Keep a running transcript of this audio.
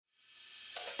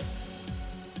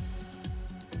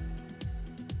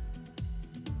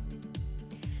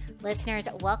Listeners,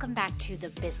 welcome back to the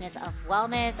Business of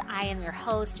Wellness. I am your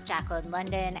host, Jacqueline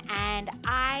London, and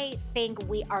I think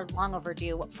we are long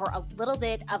overdue for a little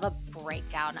bit of a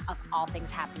breakdown of all things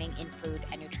happening in food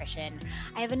and nutrition.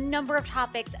 I have a number of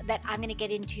topics that I'm going to get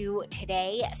into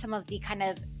today, some of the kind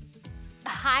of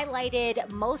highlighted,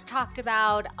 most talked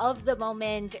about of the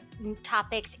moment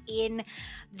topics in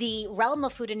the realm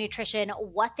of food and nutrition,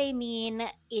 what they mean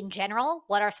in general,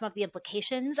 what are some of the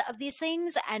implications of these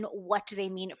things, and what do they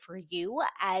mean for you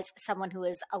as someone who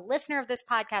is a listener of this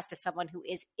podcast, as someone who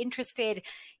is interested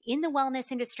in the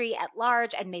wellness industry at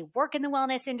large and may work in the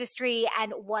wellness industry,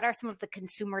 and what are some of the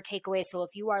consumer takeaways. So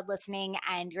if you are listening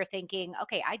and you're thinking,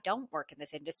 okay, I don't work in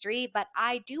this industry, but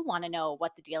I do want to know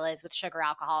what the deal is with sugar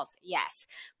alcohols. Yes,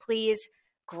 please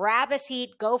grab a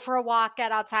seat, go for a walk,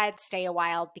 get outside, stay a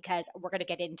while, because we're going to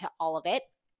get into all of it.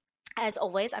 As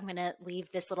always, I'm going to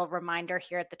leave this little reminder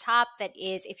here at the top that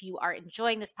is, if you are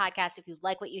enjoying this podcast, if you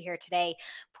like what you hear today,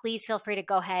 please feel free to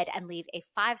go ahead and leave a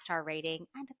 5-star rating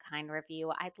and a kind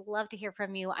review. I'd love to hear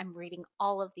from you. I'm reading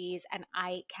all of these, and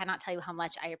I cannot tell you how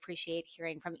much I appreciate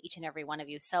hearing from each and every one of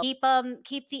you. So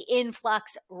keep the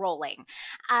influx rolling.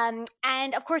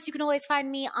 And of course, you can always find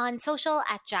me on social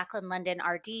at Jacqueline London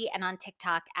RD and on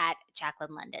TikTok at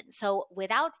Jacqueline London. So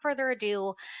without further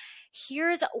ado,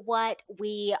 here's what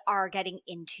we are getting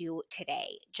into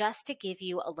today, just to give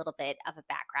you a little bit of a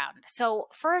background. So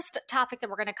first topic that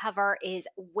we're going to cover is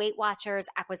Weight Watchers'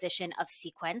 acquisition of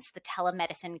Sequence, the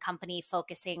telemedicine company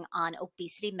focusing on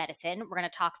obesity medicine. We're going to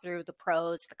talk through the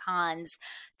pros, the cons,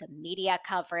 the media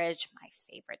coverage, my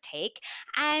favorite take,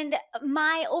 and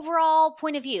my overall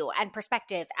point of view and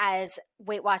perspective as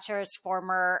Weight Watchers'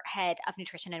 former head of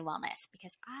nutrition and wellness,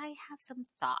 because I have some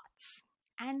thoughts.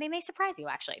 And they may surprise you,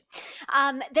 actually.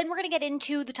 Then we're going to get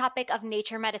into the topic of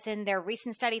Nature Medicine, their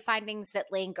recent study findings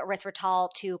that link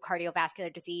erythritol to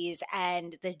cardiovascular disease,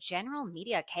 and the general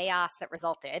media chaos that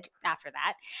resulted after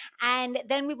that. And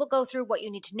then we will go through what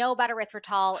you need to know about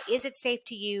erythritol, is it safe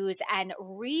to use, and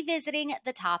revisiting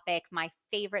the topic,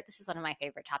 this is one of my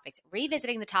favorite topics,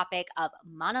 revisiting the topic of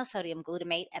monosodium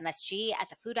glutamate, MSG,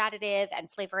 as a food additive and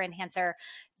flavor enhancer.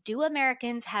 Do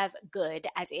Americans have good,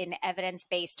 as in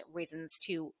evidence-based reasons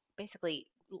to basically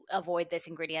avoid this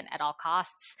ingredient at all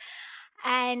costs?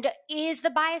 And is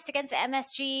the bias against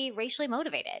MSG racially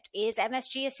motivated? Is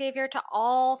MSG a savior to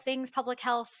all things public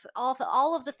health,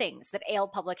 all of the things that ail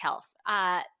public health?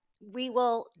 We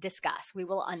will discuss, we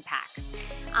will unpack.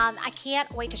 I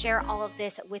can't wait to share all of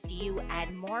this with you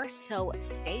and more, so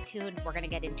stay tuned. We're going to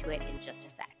get into it in just a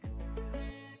sec.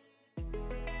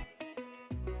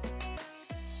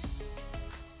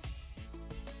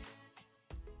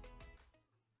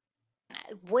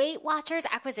 Weight Watchers'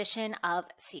 acquisition of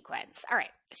Sequence. All right,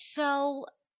 so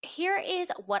here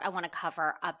is what I want to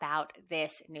cover about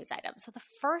this news item. So the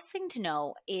first thing to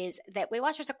know is that Weight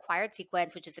Watchers acquired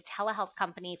Sequence, which is a telehealth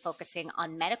company focusing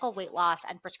on medical weight loss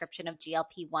and prescription of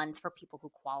GLP-1s for people who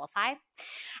qualify.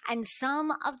 And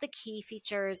some of the key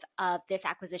features of this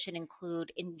acquisition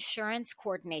include insurance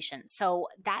coordination. So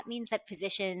that means that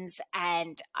physicians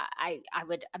and I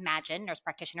would imagine nurse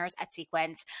practitioners at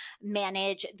Sequence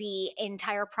manage the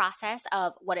entire process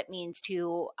of what it means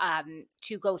to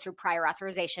go through prior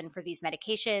authorization for these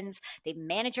medications. They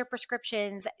manage your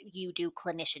prescriptions. You do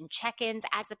clinician check-ins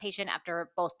as the patient after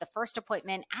both the first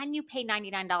appointment, and you pay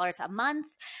 $99 a month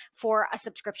for a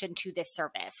subscription to this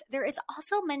service. There is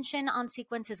also mention on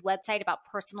Sequence's website about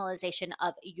personalization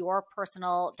of your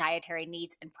personal dietary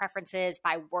needs and preferences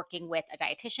by working with a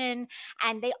dietitian,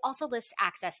 and they also list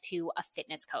access to a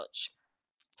fitness coach.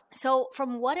 So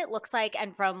from what it looks like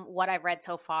and from what I've read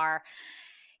so far,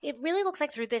 it really looks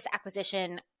like through this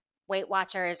acquisition, Weight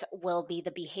Watchers will be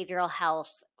the behavioral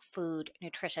health, food,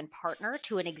 nutrition partner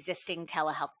to an existing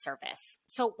telehealth service.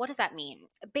 So what does that mean?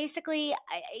 Basically,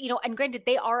 and granted,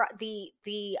 they are the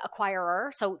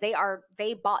acquirer, so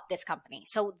they bought this company.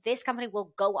 So this company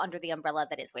will go under the umbrella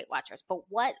that is Weight Watchers. But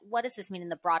what does this mean in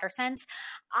the broader sense?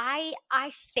 I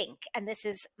think, and this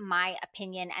is my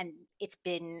opinion, and it's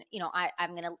been,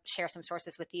 I'm going to share some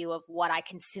sources with you of what I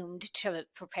consumed to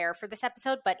prepare for this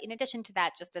episode. But in addition to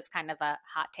that, just as kind of a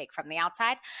hot take from the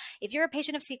outside, if you're a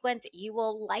patient of Sequence, you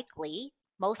will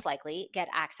most likely get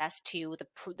access to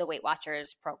the Weight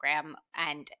Watchers program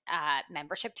and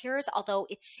membership tiers, although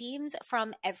it seems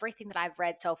from everything that I've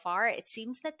read so far, it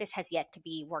seems that this has yet to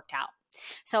be worked out.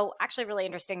 So actually really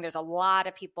interesting. There's a lot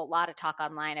of talk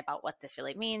online about what this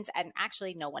really means, and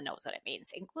actually no one knows what it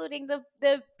means, including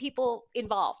the people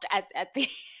involved at the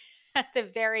at the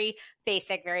very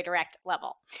basic, very direct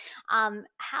level.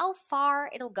 How far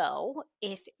it'll go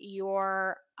if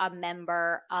you're a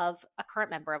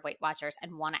current member of Weight Watchers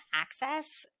and want to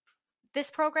access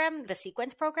this program, the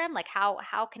sequence program, like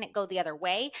how can it go the other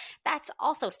way? That's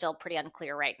also still pretty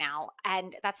unclear right now.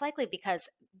 And that's likely because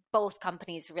both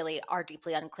companies really are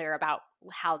deeply unclear about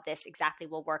how this exactly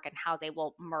will work and how they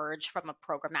will merge from a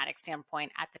programmatic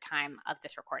standpoint at the time of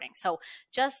this recording. So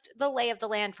just the lay of the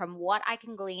land from what I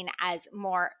can glean as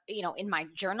more, in my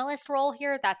journalist role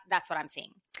here, that's what I'm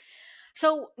seeing.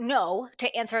 So no,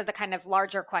 to answer the kind of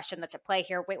larger question that's at play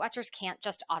here, Weight Watchers can't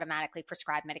just automatically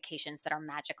prescribe medications that are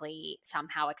magically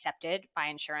somehow accepted by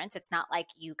insurance. It's not like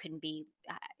you can be,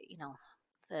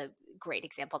 the great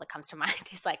example that comes to mind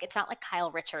is like, it's not like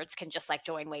Kyle Richards can just like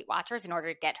join Weight Watchers in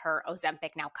order to get her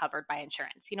Ozempic now covered by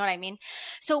insurance. You know what I mean?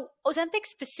 So Ozempic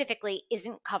specifically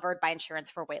isn't covered by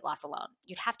insurance for weight loss alone.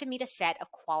 You'd have to meet a set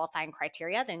of qualifying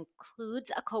criteria that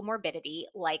includes a comorbidity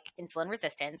like insulin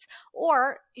resistance,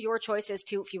 or your choice is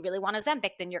to, if you really want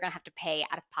Ozempic, then you're going to have to pay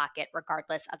out of pocket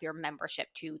regardless of your membership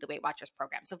to the Weight Watchers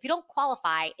program. So if you don't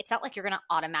qualify, it's not like you're going to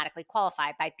automatically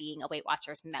qualify by being a Weight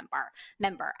Watchers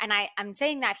member. And I'm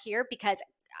saying that here because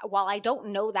while I don't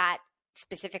know that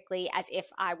specifically as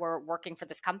if I were working for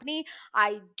this company,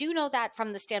 I do know that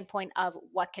from the standpoint of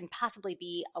what can possibly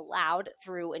be allowed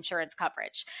through insurance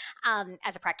coverage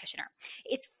as a practitioner.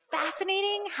 It's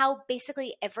fascinating how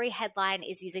basically every headline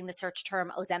is using the search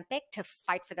term Ozempic to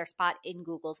fight for their spot in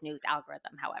Google's news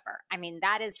algorithm, however. I mean,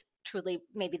 that is truly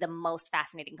maybe the most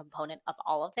fascinating component of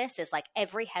all of this is like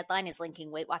every headline is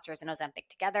linking Weight Watchers and Ozempic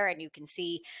together. And you can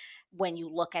see when you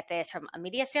look at this from a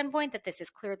media standpoint that this is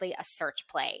clearly a search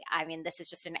play. I mean, this is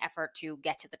just an effort to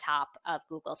get to the top of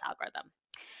Google's algorithm.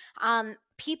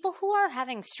 People who are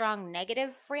having strong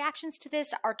negative reactions to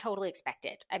this are totally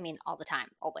expected. I mean, all the time,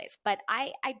 always. But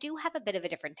I do have a bit of a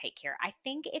different take here. I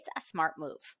think it's a smart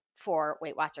move for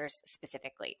Weight Watchers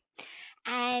specifically.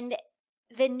 And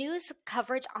the news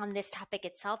coverage on this topic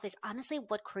itself is honestly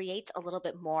what creates a little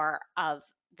bit more of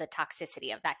the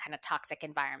toxicity of that kind of toxic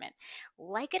environment.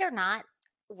 Like it or not,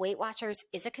 Weight Watchers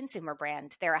is a consumer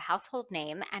brand. They're a household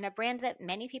name and a brand that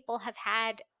many people have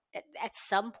had at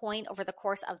some point over the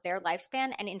course of their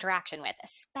lifespan an interaction with,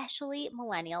 especially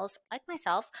millennials like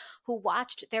myself who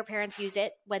watched their parents use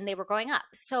it when they were growing up.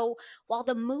 So while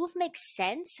the move makes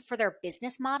sense for their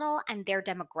business model and their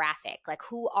demographic, like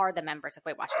who are the members of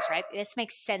Weight Watchers, right? This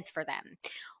makes sense for them.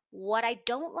 What I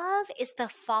don't love is the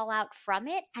fallout from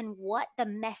it and what the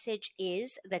message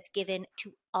is that's given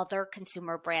to other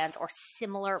consumer brands or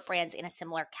similar brands in a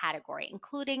similar category,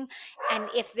 including, and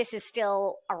if this is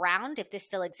still around, if this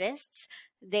still exists,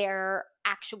 their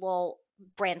actual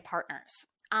brand partners.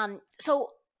 So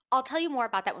I'll tell you more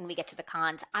about that when we get to the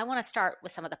cons. I want to start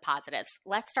with some of the positives.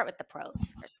 Let's start with the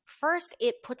pros. First,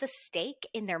 it puts a stake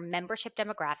in their membership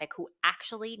demographic who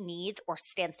actually needs or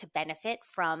stands to benefit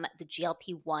from the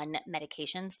GLP-1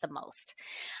 medications the most.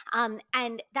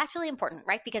 And that's really important,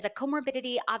 right? Because a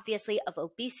comorbidity, obviously, of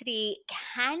obesity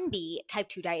can be type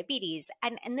 2 diabetes.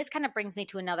 And this kind of brings me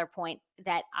to another point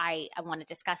that I want to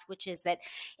discuss, which is that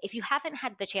if you haven't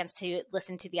had the chance to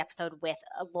listen to the episode with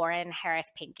Lauren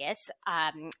Harris Pincus,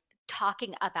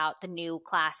 talking about this new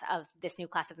class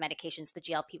of medications, the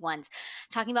GLP-1s,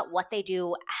 talking about what they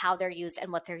do, how they're used,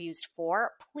 and what they're used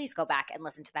for, please go back and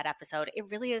listen to that episode. It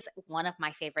really is one of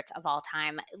my favorites of all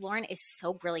time. Lauren is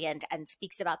so brilliant and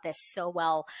speaks about this so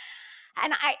well.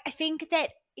 And I think that,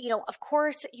 of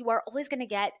course, you are always going to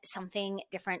get something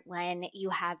different when you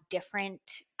have different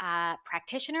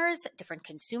practitioners, different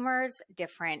consumers,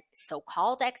 different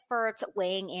so-called experts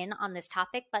weighing in on this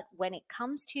topic. But when it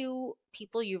comes to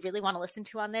people you really want to listen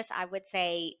to on this, I would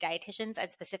say dietitians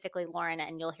and specifically Lauren,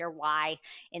 and you'll hear why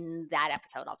in that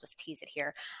episode. I'll just tease it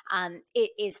here.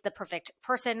 It is the perfect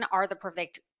person, are the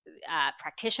perfect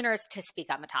practitioners to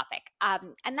speak on the topic.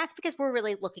 And that's because we're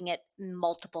really looking at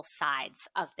multiple sides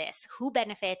of this, who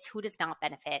benefits, who does not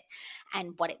benefit,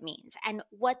 and what it means. And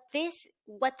what this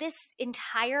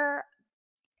entire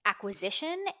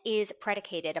acquisition is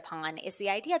predicated upon is the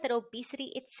idea that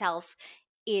obesity itself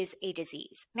is a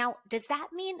disease. Now, does that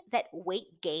mean that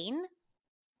weight gain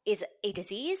is a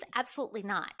disease? Absolutely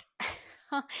not.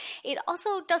 It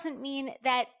also doesn't mean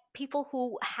that people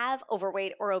who have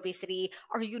overweight or obesity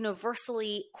are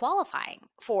universally qualifying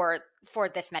for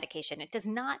this medication. It does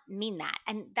not mean that.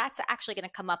 And that's actually going to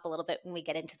come up a little bit when we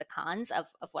get into the cons of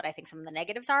what I think some of the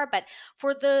negatives are. But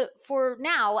for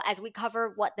now, as we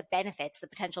cover what the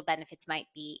potential benefits might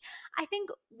be, I think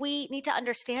we need to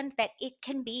understand that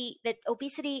that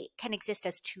obesity can exist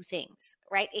as two things,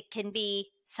 right? It can be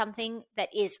something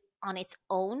that is on its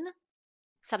own,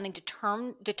 something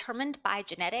determined by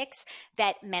genetics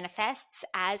that manifests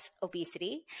as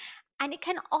obesity. And it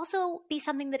can also be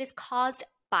something that is caused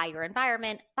by your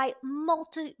environment, by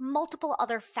multiple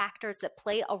other factors that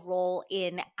play a role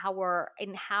in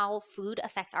how food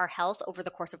affects our health over the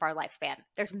course of our lifespan.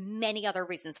 There's many other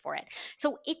reasons for it.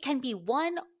 So it can be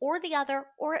one or the other,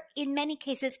 or in many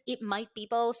cases, it might be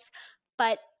both.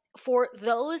 But for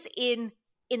those in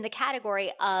the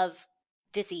category of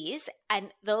disease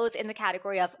and those in the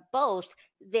category of both,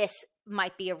 this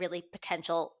might be a really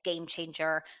potential game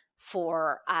changer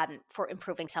for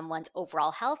improving someone's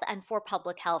overall health and for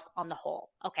public health on the whole.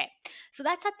 Okay, so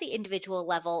that's at the individual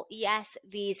level. Yes,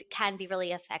 these can be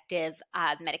really effective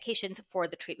medications for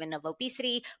the treatment of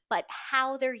obesity, but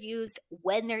how they're used,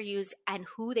 when they're used, and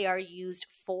who they are used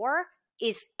for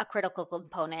is a critical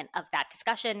component of that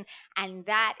discussion. And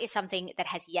that is something that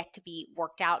has yet to be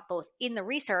worked out both in the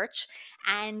research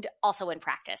and also in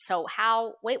practice. So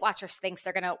how Weight Watchers thinks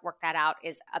they're going to work that out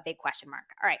is a big question mark.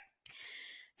 All right.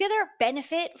 The other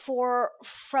benefit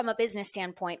from a business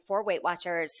standpoint for Weight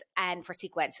Watchers and for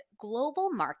Sequence, global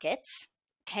markets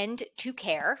tend to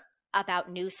care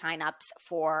about new signups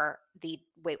for the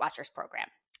Weight Watchers program.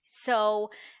 So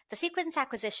the Sequence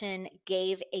acquisition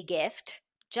gave a gift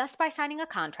just by signing a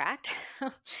contract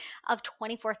of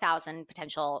 24,000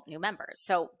 potential new members.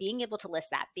 So being able to list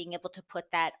that, being able to put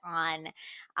that on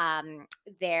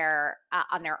their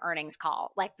earnings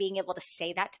call, like being able to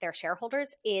say that to their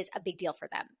shareholders is a big deal for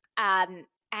them.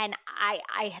 And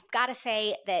I have got to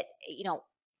say that,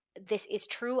 this is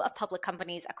true of public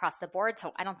companies across the board.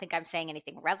 So I don't think I'm saying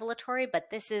anything revelatory, but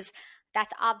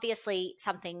that's obviously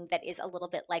something that is a little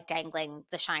bit like dangling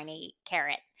the shiny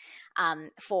carrot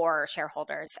for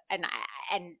shareholders. And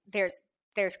there's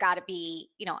got to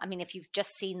be, if you've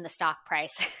just seen the stock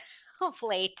price of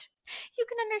late, you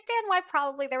can understand why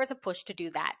probably there was a push to do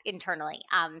that internally.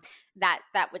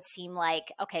 That would seem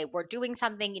like, okay, we're doing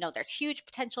something, there's huge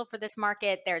potential for this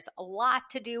market. There's a lot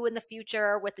to do in the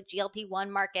future with the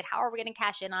GLP-1 market. How are we going to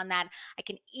cash in on that? I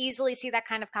can easily see that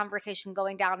kind of conversation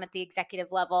going down at the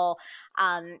executive level.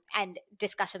 And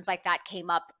discussions like that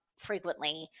came up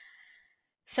frequently.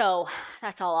 So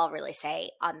that's all I'll really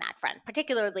say on that front,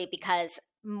 particularly because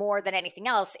more than anything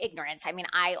else, ignorance. I mean,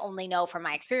 I only know from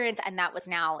my experience, and that was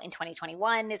now in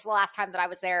 2021 is the last time that I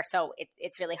was there. So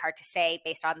it's really hard to say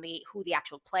based on who the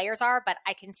actual players are. But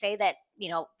I can say that,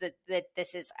 that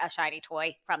this is a shiny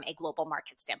toy from a global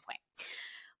market standpoint.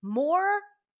 More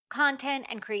content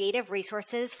and creative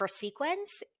resources for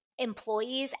Sequence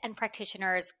employees and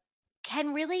practitioners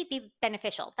can really be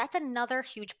beneficial. That's another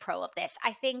huge pro of this.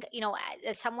 I think,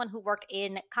 as someone who worked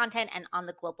in content and on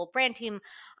the global brand team,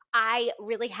 I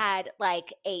really had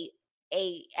like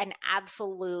an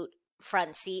absolute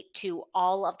front seat to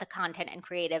all of the content and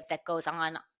creative that goes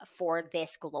on for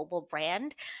this global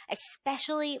brand,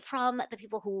 especially from the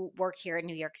people who work here in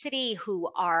New York City, who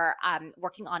are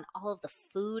working on all of the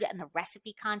food and the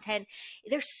recipe content.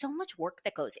 There's so much work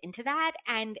that goes into that.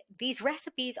 And these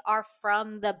recipes are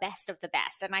from the best of the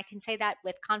best. And I can say that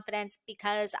with confidence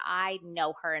because I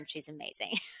know her and she's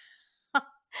amazing.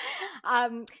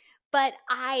 But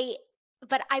I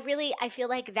feel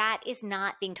like that is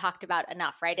not being talked about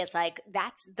enough, right? It's like,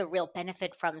 that's the real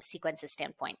benefit from Sequence's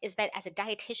standpoint, is that as a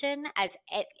dietitian, as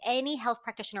any health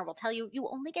practitioner will tell you, you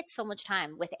only get so much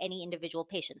time with any individual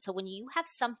patient. So when you have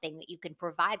something that you can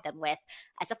provide them with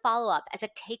as a follow-up, as a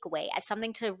takeaway, as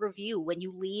something to review when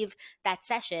you leave that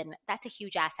session, that's a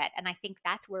huge asset. And I think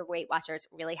that's where Weight Watchers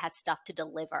really has stuff to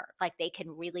deliver. Like, they can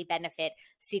really benefit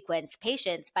Sequence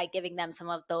patients by giving them some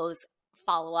of those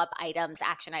follow-up items,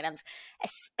 action items,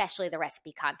 especially the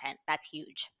recipe content. That's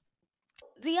huge.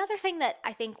 The other thing that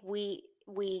I think we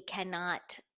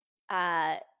cannot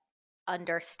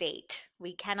understate,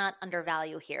 we cannot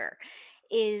undervalue here,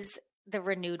 is the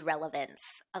renewed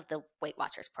relevance of the Weight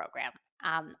Watchers program.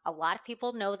 A lot of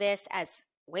people know this as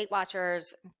Weight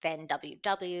Watchers, then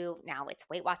WW. Now it's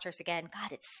Weight Watchers again.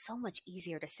 God, it's so much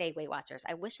easier to say Weight Watchers.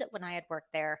 I wish that when I had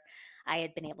worked there, I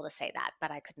had been able to say that, but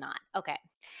I could not. Okay.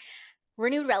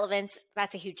 Renewed relevance,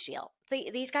 that's a huge deal.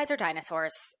 These guys are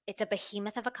dinosaurs. It's a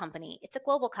behemoth of a company. It's a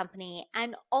global company.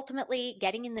 And ultimately,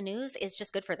 getting in the news is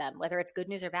just good for them, whether it's good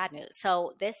news or bad news.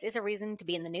 So this is a reason to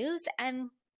be in the news. And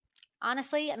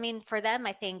honestly, I mean, for them,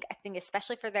 I think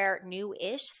especially for their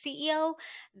new-ish CEO,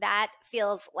 that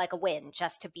feels like a win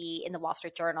just to be in the Wall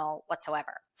Street Journal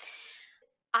whatsoever.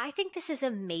 I think this is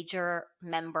a major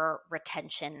member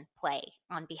retention play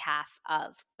on behalf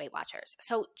of Weight Watchers.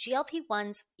 So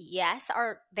GLP-1s, yes,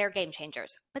 they're game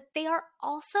changers, but they are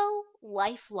also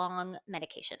lifelong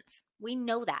medications. We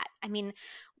know that. I mean,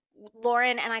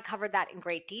 Lauren and I covered that in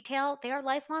great detail. They are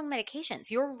lifelong medications.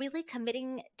 You're really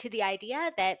committing to the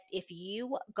idea that if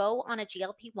you go on a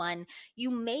GLP-1,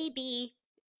 you may be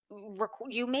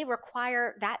you may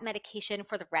require that medication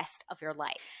for the rest of your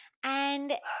life.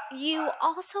 And you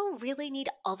also really need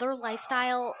other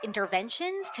lifestyle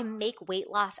interventions to make weight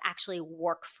loss actually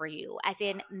work for you, as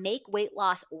in make weight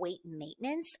loss weight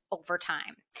maintenance over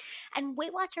time. And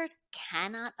Weight Watchers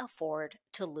cannot afford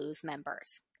to lose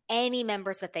members, any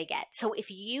members that they get. So if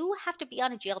you have to be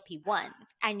on a GLP-1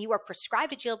 and you are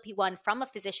prescribed a GLP-1 from a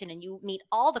physician and you meet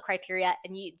all the criteria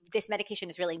and this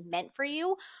medication is really meant for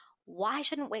you, why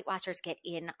shouldn't Weight Watchers get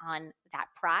in on that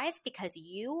prize? Because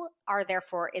you are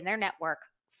therefore in their network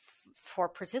for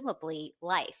presumably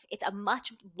life. It's a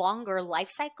much longer life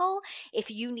cycle if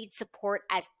you need support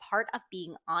as part of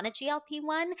being on a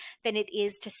GLP-1 than it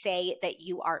is to say that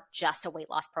you are just a weight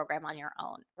loss program on your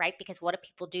own, right? Because what do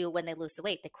people do when they lose the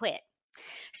weight? They quit.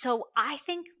 So I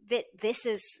think that this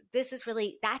is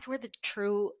really, that's where the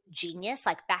true genius,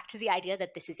 like back to the idea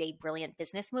that this is a brilliant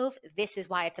business move. This is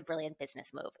why it's a brilliant business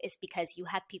move, is because you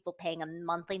have people paying a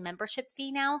monthly membership fee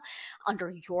now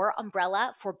under your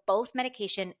umbrella for both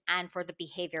medication and for the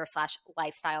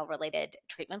behavior/lifestyle related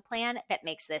treatment plan that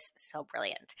makes this so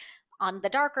brilliant. On the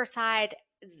darker side,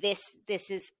 this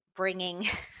is bringing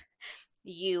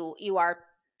you are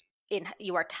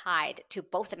tied to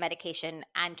both the medication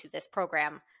and to this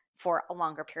program for a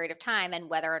longer period of time. And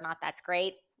whether or not that's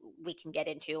great, we can get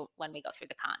into when we go through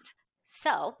the cons.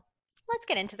 So let's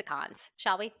get into the cons,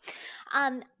 shall we?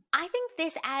 I think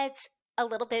this adds a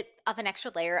little bit of an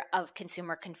extra layer of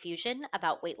consumer confusion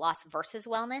about weight loss versus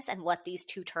wellness and what these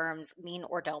two terms mean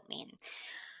or don't mean.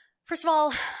 First of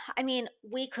all, I mean,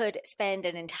 we could spend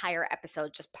an entire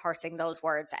episode just parsing those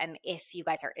words. And if you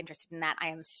guys are interested in that, I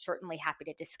am certainly happy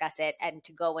to discuss it and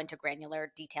to go into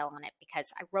granular detail on it, because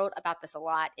I wrote about this a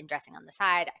lot in Dressing on the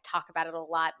Side. I talk about it a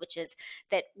lot, which is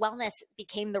that wellness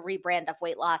became the rebrand of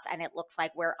weight loss, and it looks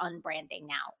like we're unbranding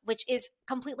now, which is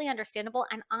completely understandable.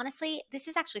 And honestly, this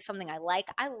is actually something I like.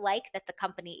 I like that the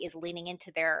company is leaning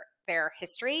into their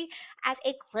history as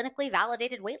a clinically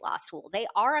validated weight loss tool. They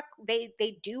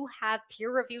do have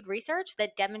peer-reviewed research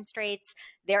that demonstrates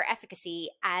their efficacy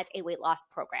as a weight loss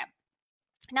program.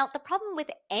 Now, the problem with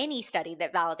any study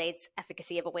that validates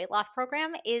efficacy of a weight loss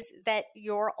program is that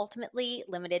you're ultimately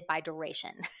limited by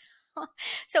duration.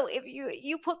 So if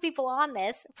you put people on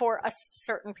this for a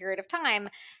certain period of time,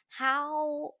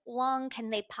 how long can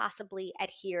they possibly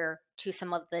adhere to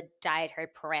some of the dietary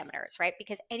parameters, right?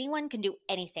 Because anyone can do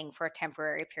anything for a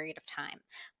temporary period of time.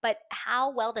 But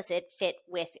how well does it fit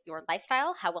with your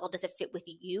lifestyle? How well does it fit with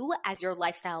you as your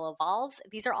lifestyle evolves?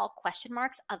 These are all question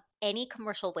marks of any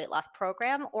commercial weight loss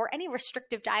program or any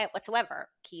restrictive diet whatsoever,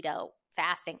 keto,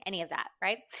 fasting, any of that,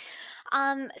 right?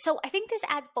 So I think this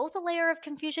adds both a layer of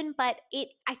confusion, but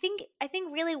I think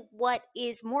really what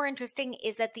is more interesting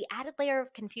is that the added layer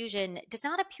of confusion does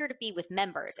not appear to be with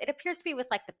members. It appears to be with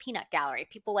like the peanut gallery,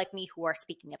 people like me who are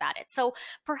speaking about it. So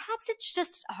perhaps it's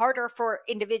just harder for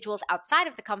individuals outside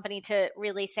of the company to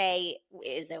really say,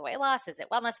 is it weight loss? Is it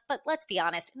wellness? But let's be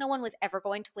honest, no one was ever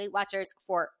going to Weight Watchers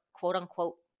for quote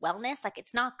unquote wellness. Like,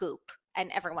 it's not Goop. And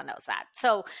everyone knows that.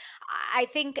 So I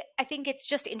think it's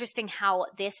just interesting how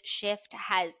this shift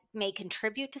may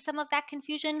contribute to some of that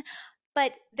confusion,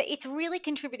 but it's really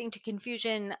contributing to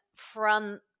confusion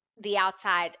from the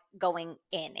outside going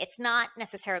in. It's not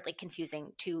necessarily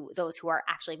confusing to those who are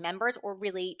actually members or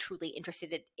really truly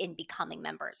interested in becoming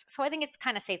members. So I think it's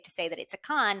kind of safe to say that it's a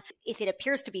con. If it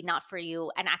appears to be not for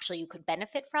you and actually you could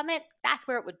benefit from it, that's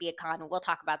where it would be a con. We'll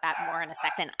talk about that more in a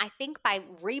second. I think by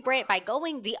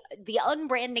going the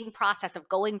unbranding process of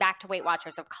going back to Weight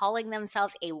Watchers, of calling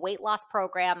themselves a weight loss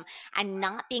program and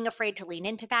not being afraid to lean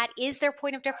into that is their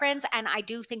point of difference. And I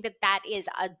do think that is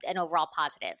an overall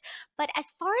positive. But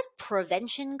as far as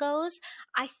prevention goes,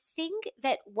 I think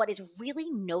that what is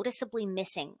really noticeably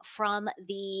missing from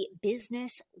the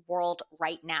business world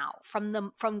right now,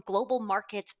 from global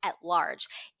markets at large,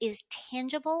 is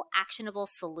tangible, actionable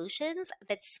solutions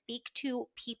that speak to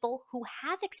people who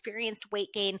have experienced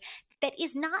weight gain that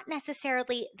is not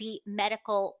necessarily the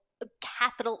medical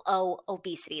capital O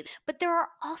obesity. But there are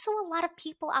also a lot of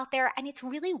people out there, and it's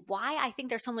really why I think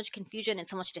there's so much confusion and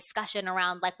so much discussion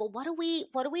around like, well, what do we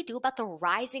do about the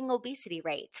rising obesity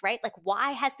rates, right? Like,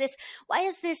 why has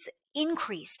this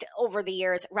increased over the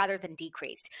years rather than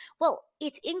decreased? Well,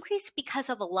 it's increased because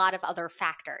of a lot of other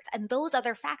factors, and those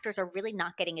other factors are really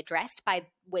not getting addressed by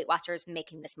Weight Watchers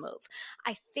making this move.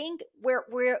 I think we're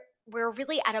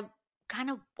really at a kind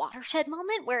of watershed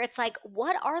moment where it's like,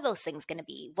 what are those things going to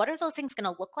be? What are those things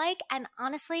going to look like? And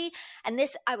honestly, and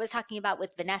this I was talking about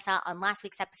with Vanessa on last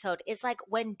week's episode, is like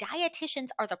when dietitians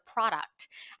are the product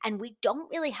and we don't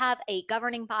really have a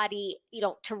governing body,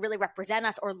 to really represent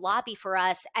us or lobby for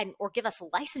us and or give us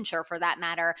licensure for that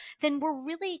matter, then we're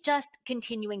really just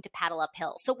continuing to paddle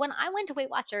uphill. So when I went to Weight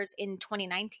Watchers in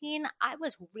 2019, I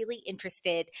was really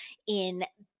interested in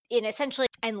essentially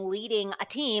and leading a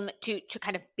team to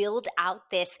kind of build out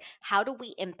this, how do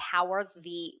we empower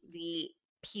the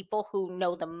people who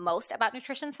know the most about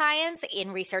nutrition science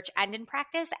in research and in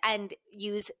practice and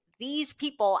use these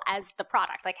people as the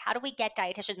product? Like, how do we get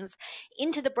dietitians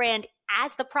into the brand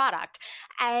as the product?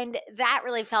 And that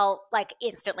really felt like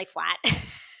instantly flat.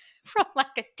 From like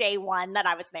a day one that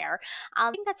I was there. I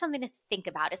think that's something to think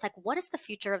about. It's like, what does the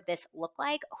future of this look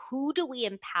like? Who do we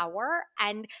empower?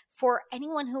 And for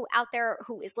anyone who out there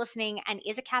who is listening and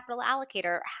is a capital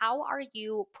allocator, how are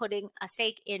you putting a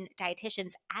stake in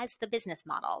dietitians as the business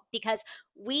model? Because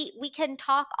we can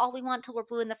talk all we want till we're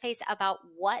blue in the face about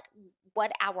what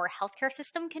our healthcare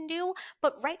system can do.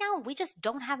 But right now, we just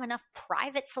don't have enough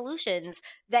private solutions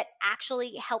that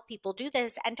actually help people do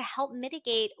this and to help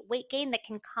mitigate weight gain that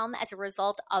can come as a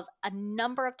result of a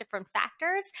number of different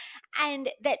factors and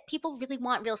that people really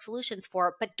want real solutions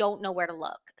for, but don't know where to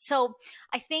look. So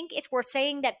I think it's worth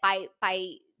saying that by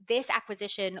this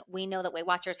acquisition, we know that Weight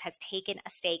Watchers has taken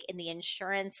a stake in the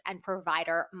insurance and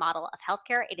provider model of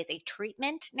healthcare. It is a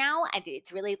treatment now, and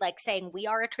it's really like saying we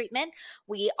are a treatment.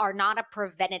 We are not a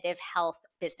preventative health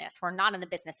business. We're not in the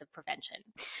business of prevention.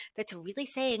 That's really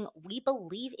saying we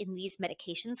believe in these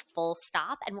medications full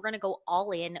stop, and we're going to go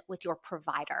all in with your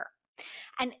provider.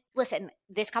 And listen,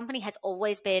 this company has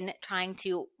always been trying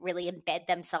to really embed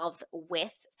themselves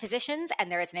with physicians,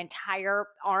 and there is an entire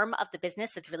arm of the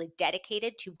business that's really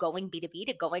dedicated to going B2B,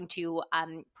 to going to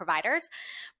providers.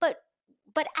 But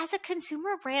as a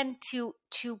consumer brand, to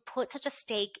put such a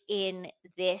stake in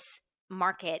this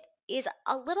market is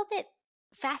a little bit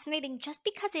fascinating, just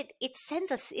because it sends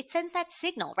that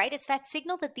signal, right? It's that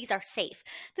signal that these are safe.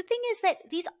 The thing is that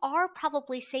these are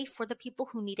probably safe for the people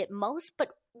who need it most,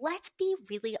 but let's be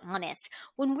really honest.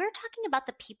 When we're talking about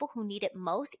the people who need it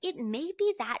most, it may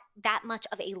be that much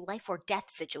of a life or death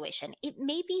situation. It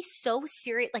may be so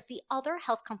serious, like the other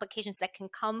health complications that can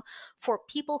come for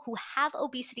people who have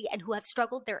obesity and who have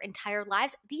struggled their entire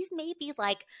lives. These may be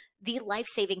like the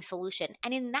life-saving solution.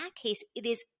 And in that case, it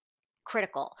is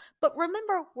critical. But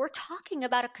remember, we're talking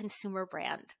about a consumer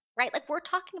brand, right? Like, we're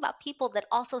talking about people that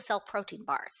also sell protein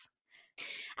bars.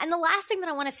 And the last thing that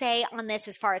I want to say on this,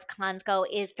 as far as cons go,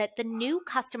 is that the new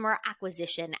customer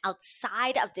acquisition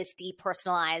outside of this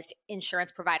depersonalized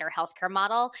insurance provider healthcare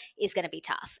model is going to be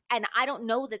tough. And I don't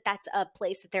know that that's a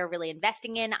place that they're really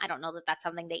investing in. I don't know that that's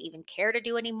something they even care to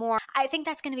do anymore. I think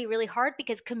that's going to be really hard,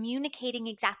 because communicating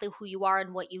exactly who you are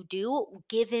and what you do,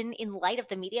 given in light of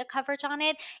the media coverage on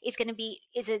it, is going to be,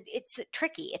 it's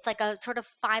tricky. It's like a sort of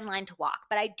fine line to walk.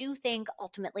 But I do think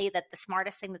ultimately that the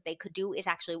smartest thing that they could do is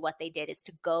actually what they did, is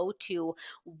to go to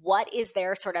what is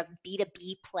their sort of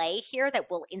B2B play here that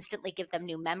will instantly give them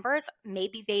new members.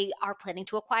 Maybe they are planning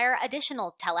to acquire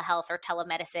additional telehealth or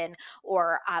telemedicine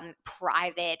or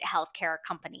private healthcare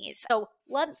companies. So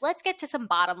let's get to some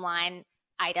bottom line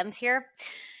items here.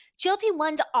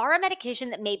 GLP-1s are a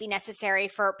medication that may be necessary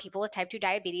for people with type 2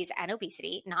 diabetes and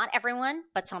obesity. Not everyone,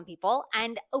 but some people.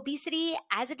 And obesity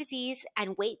as a disease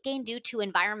and weight gain due to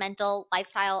environmental,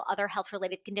 lifestyle, other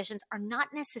health-related conditions are not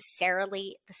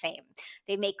necessarily the same.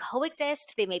 They may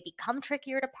coexist, they may become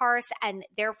trickier to parse, and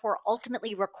therefore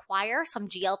ultimately require some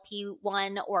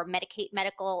GLP-1 or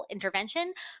medical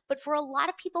intervention. But for a lot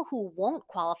of people who won't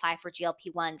qualify for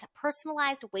GLP-1s,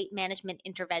 personalized weight management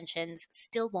interventions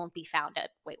still won't be found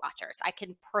at Weight Watchers. I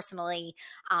can personally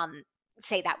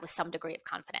say that with some degree of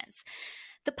confidence.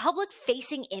 The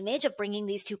public-facing image of bringing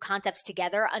these two concepts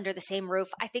together under the same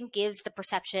roof, I think, gives the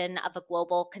perception of a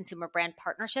global consumer brand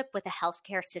partnership with a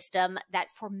healthcare system that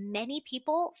for many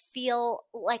people feel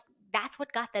like that's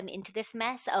what got them into this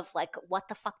mess of like, what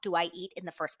the fuck do I eat in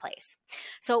the first place?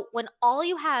 So when all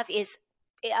you have is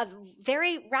a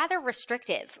very rather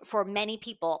restrictive for many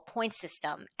people point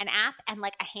system, an app, and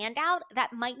like a handout,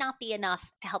 that might not be enough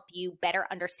to help you better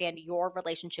understand your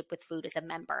relationship with food as a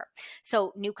member.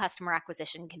 So new customer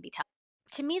acquisition can be tough.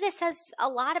 To me, this says a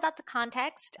lot about the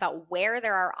context, about where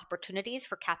there are opportunities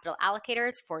for capital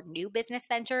allocators, for new business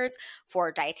ventures,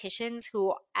 for dietitians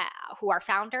who are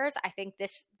founders. I think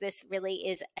this really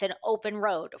is an open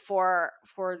road for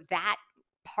that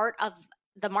part of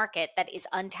the market that is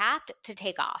untapped to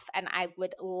take off. And I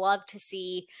would love to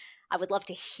see I would love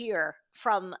to hear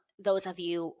from those of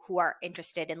you who are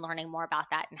interested in learning more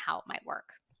about that and how it might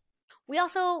work. We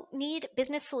also need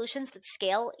business solutions that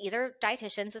scale either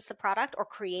dietitians as the product or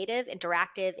creative,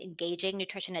 interactive, engaging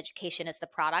nutrition education as the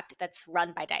product that's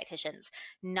run by dietitians.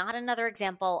 Not another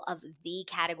example of the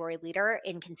category leader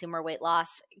in consumer weight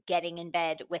loss getting in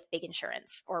bed with big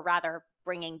insurance, or rather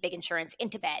bringing big insurance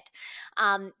into bed.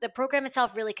 The program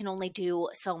itself really can only do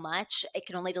so much. It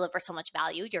can only deliver so much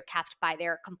value. You're capped by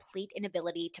their complete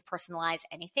inability to personalize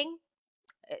anything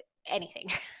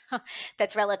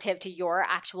that's relative to your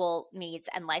actual needs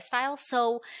and lifestyle.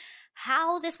 So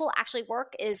how this will actually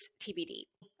work is TBD,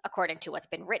 according to what's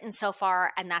been written so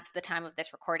far, and that's the time of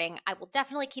this recording. I will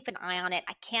definitely keep an eye on it.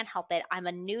 I can't help it. I'm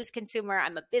a news consumer.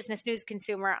 I'm a business news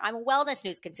consumer. I'm a wellness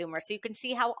news consumer. So you can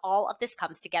see how all of this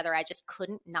comes together. I just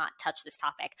couldn't not touch this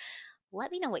topic. Let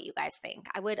me know what you guys think.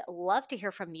 I would love to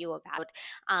hear from you about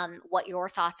what your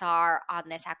thoughts are on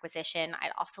this acquisition.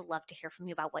 I'd also love to hear from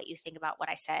you about what you think about what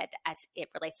I said as it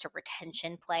relates to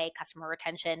retention play, customer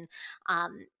retention,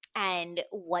 and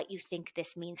what you think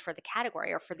this means for the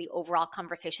category or for the overall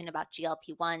conversation about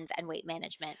GLP-1s and weight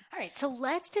management. All right, so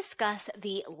let's discuss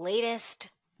the latest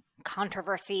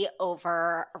controversy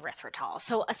over erythritol.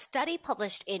 So a study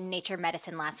published in Nature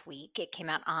Medicine last week, it came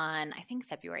out on, I think,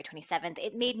 February 27th.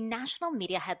 It made national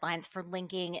media headlines for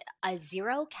linking a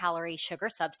 0-calorie sugar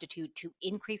substitute to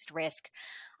increased risk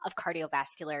of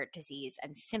cardiovascular disease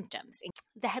and symptoms.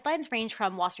 The headlines range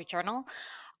from Wall Street Journal,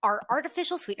 "Are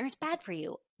artificial sweeteners bad for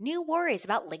you? New worries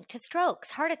about link to strokes,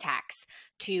 heart attacks,"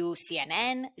 to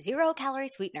CNN, "0-calorie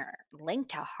sweetener linked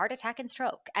to heart attack and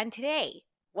stroke." And today,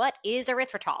 "What is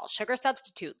erythritol? Sugar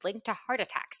substitute linked to heart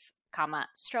attacks,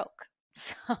 stroke."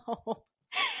 So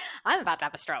I'm about to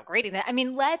have a stroke reading that. I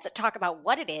mean, let's talk about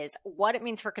what it is, what it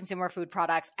means for consumer food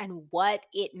products, and what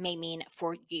it may mean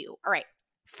for you. All right,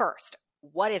 first,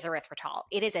 what is erythritol?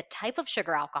 It is a type of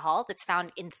sugar alcohol that's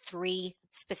found in 3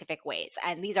 specific ways.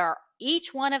 And these are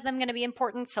each one of them going to be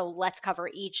important. So let's cover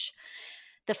each.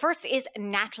 The first is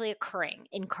naturally occurring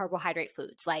in carbohydrate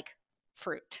foods like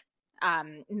fruit.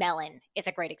 Melon is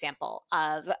a great example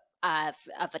of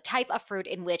a type of fruit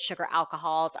in which sugar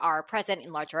alcohols are present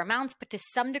in larger amounts, but to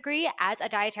some degree as a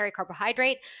dietary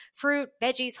carbohydrate. Fruit,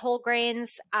 veggies, whole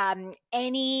grains,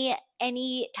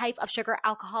 any type of sugar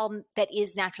alcohol that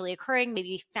is naturally occurring may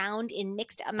be found in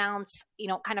mixed amounts,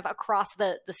 kind of across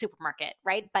the supermarket,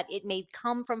 right? But it may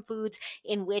come from foods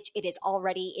in which it is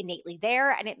already innately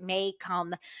there, and it may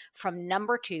come from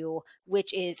number 2,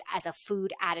 which is as a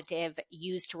food additive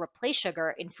used to replace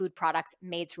sugar in food products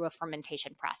made through a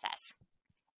fermentation process.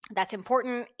 That's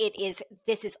important.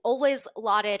 This is always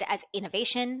lauded as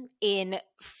innovation in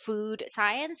food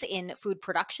science, in food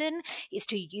production, is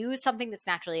to use something that's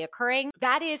naturally occurring.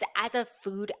 That is as a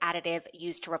food additive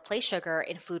used to replace sugar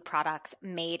in food products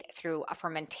made through a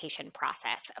fermentation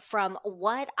process. From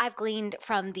what I've gleaned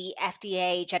from the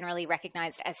FDA, generally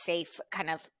recognized as safe kind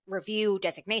of review,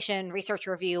 designation, research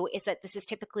review, is that this is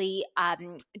typically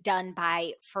done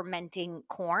by fermenting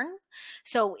corn.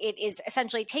 So it is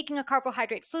essentially taking a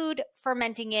carbohydrate food,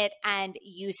 fermenting it, and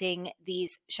using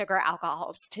these sugar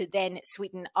alcohols to then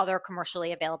sweeten other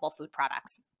commercially available food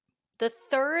products. The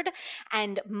third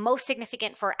and most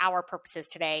significant for our purposes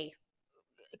today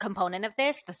component of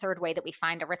this, the third way that we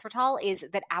find erythritol, is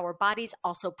that our bodies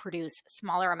also produce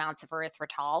smaller amounts of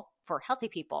erythritol, for healthy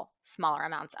people, smaller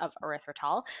amounts of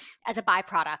erythritol, as a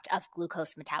byproduct of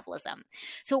glucose metabolism.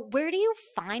 So where do you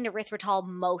find erythritol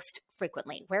most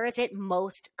frequently? Where is it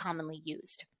most commonly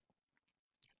used?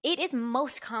 It is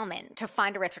most common to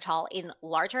find erythritol in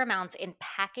larger amounts in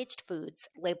packaged foods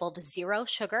labeled 0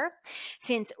 sugar,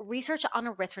 since research on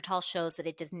erythritol shows that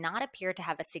it does not appear to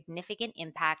have a significant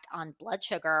impact on blood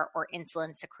sugar or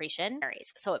insulin secretion.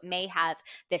 So it may have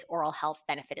this oral health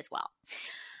benefit as well.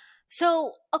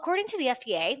 So, according to the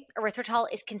FDA, erythritol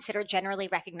is considered generally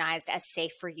recognized as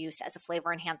safe for use as a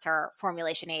flavor enhancer,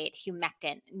 formulation aid,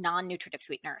 humectant, non-nutritive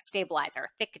sweetener, stabilizer,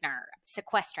 thickener,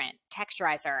 sequestrant,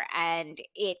 texturizer, and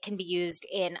it can be used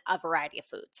in a variety of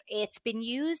foods. It's been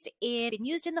used in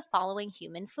the following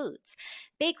human foods: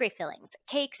 bakery fillings,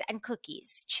 cakes and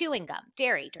cookies, chewing gum,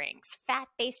 dairy drinks,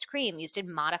 fat-based cream used in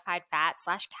modified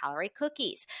fat/calorie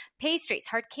cookies, pastries,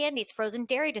 hard candies, frozen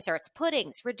dairy desserts,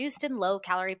 puddings, reduced and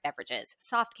low-calorie beverages,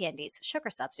 soft candies,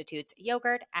 sugar substitutes,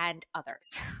 yogurt, and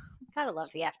others. Gotta love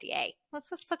the FDA.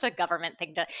 That's just such a government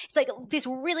thing to. It's like this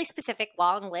really specific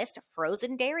long list of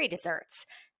frozen dairy desserts.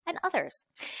 and others.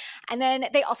 And then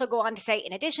they also go on to say,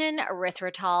 in addition,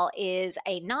 erythritol is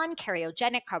a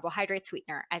non-cariogenic carbohydrate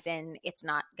sweetener, as in it's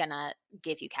not gonna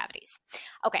give you cavities.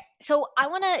 Okay, so I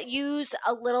wanna use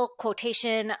a little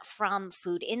quotation from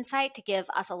Food Insight to give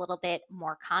us a little bit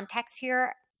more context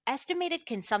here. Estimated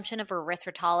consumption of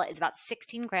erythritol is about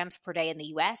 16 grams per day in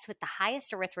the US, with the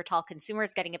highest erythritol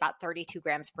consumers getting about 32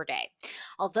 grams per day.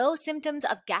 Although symptoms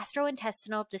of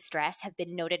gastrointestinal distress have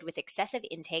been noted with excessive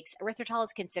intakes, erythritol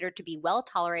is considered to be well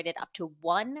tolerated up to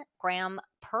 1 gram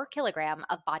per kilogram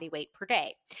of body weight per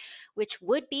day, which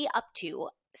would be up to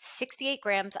 68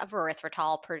 grams of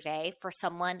erythritol per day for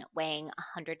someone weighing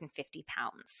 150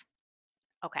 pounds.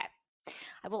 Okay.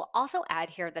 I will also add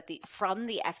here that from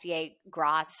the FDA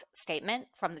GRAS statement,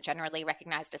 from the generally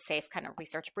recognized as safe kind of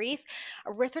research brief,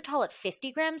 erythritol at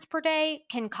 50 grams per day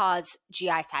can cause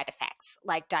GI side effects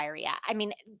like diarrhea. I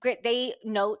mean, they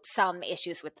note some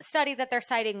issues with the study that they're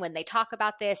citing when they talk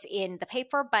about this in the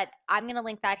paper, but I'm going to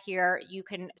link that here. You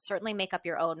can certainly make up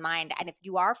your own mind. And if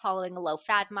you are following a low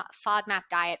FODMAP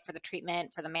diet for the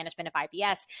treatment, for the management of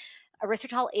IBS,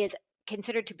 erythritol is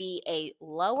considered to be a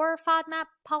lower FODMAP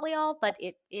polyol, but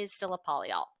it is still a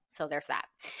polyol. So there's that.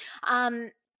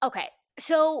 Okay,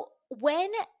 so when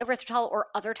erythritol or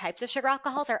other types of sugar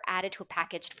alcohols are added to a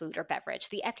packaged food or beverage,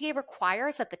 the FDA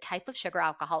requires that the type of sugar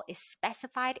alcohol is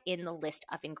specified in the list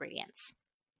of ingredients.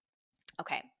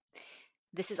 Okay.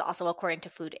 This is also according to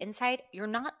Food Insight. You're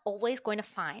not always going to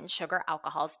find sugar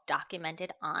alcohols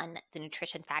documented on the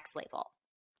nutrition facts label,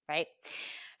 right?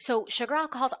 So sugar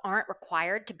alcohols aren't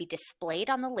required to be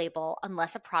displayed on the label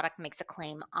unless a product makes a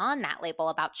claim on that label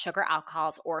about sugar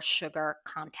alcohols or sugar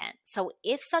content. So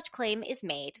if such claim is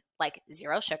made, like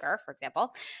 0 sugar, for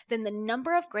example, then the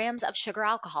number of grams of sugar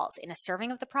alcohols in a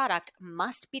serving of the product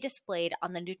must be displayed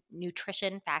on the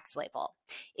nutrition facts label.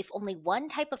 If only one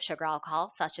type of sugar alcohol,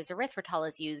 such as erythritol,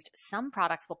 is used, some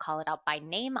products will call it out by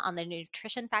name on the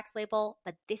nutrition facts label,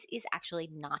 but this is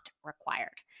actually not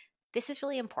required. This is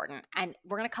really important, and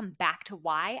we're going to come back to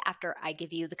why after I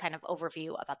give you the kind of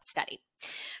overview about the study.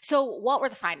 So what were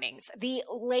the findings? The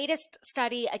latest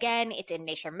study, again, it's in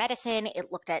Nature Medicine.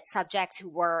 It looked at subjects who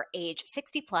were age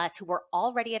 60 plus, who were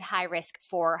already at high risk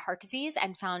for heart disease,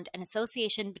 and found an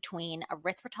association between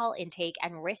erythritol intake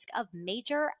and risk of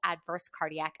major adverse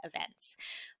cardiac events.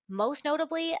 Most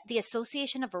notably, the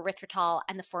association of erythritol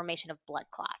and the formation of blood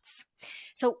clots.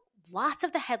 So lots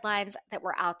of the headlines that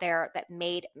were out there that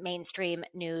made mainstream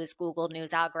news, Google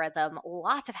News algorithm,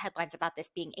 lots of headlines about this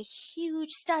being a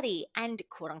huge study and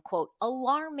quote unquote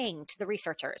alarming to the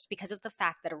researchers because of the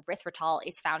fact that erythritol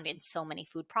is found in so many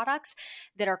food products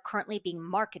that are currently being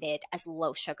marketed as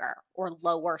low sugar or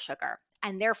lower sugar,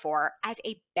 and therefore as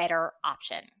a better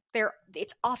option.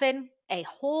 It's often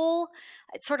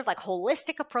it's sort of like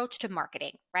holistic approach to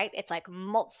marketing, right? It's like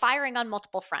firing on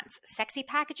multiple fronts, sexy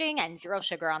packaging and 0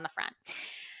 sugar on the front.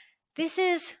 This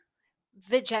is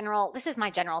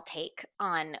my general take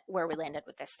on where we landed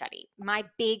with this study. My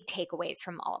big takeaways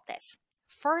from all of this.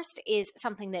 First is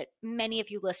something that many of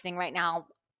you listening right now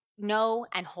know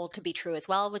and hold to be true as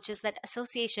well, which is that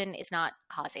association is not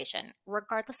causation.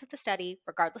 Regardless of the study,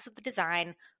 regardless of the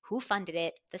design, who funded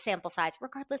it, the sample size,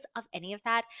 regardless of any of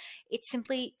that, it's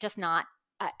simply just not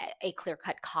a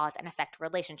clear-cut cause and effect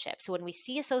relationship. So when we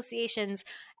see associations,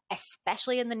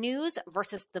 especially in the news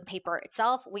versus the paper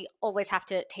itself, we always have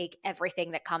to take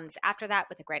everything that comes after that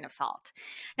with a grain of salt.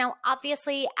 Now,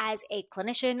 obviously, as a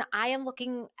clinician, I am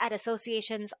looking at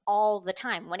associations all the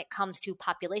time when it comes to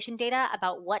population data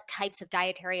about what types of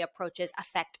dietary approaches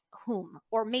affect whom,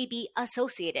 or may be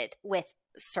associated with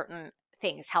certain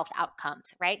things, health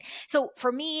outcomes, right? So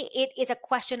for me, it is a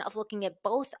question of looking at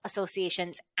both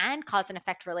associations and cause and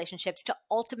effect relationships to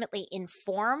ultimately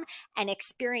inform an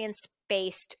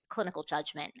experience-based clinical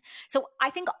judgment. So I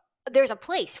think there's a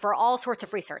place for all sorts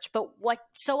of research, but what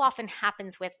so often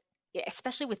happens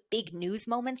especially with big news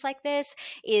moments like this,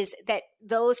 is that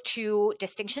those two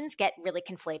distinctions get really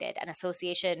conflated, an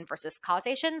association versus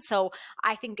causation. So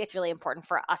I think it's really important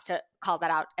for us to call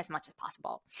that out as much as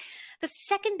possible. The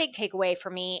second big takeaway for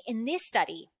me in this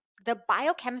study, the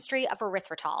biochemistry of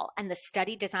erythritol and the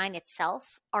study design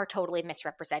itself are totally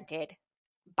misrepresented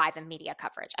by the media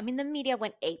coverage. I mean, the media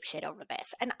went apeshit over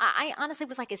this. And I honestly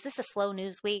was like, is this a slow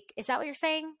news week? Is that what you're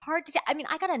saying?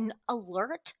 I got an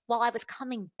alert while I was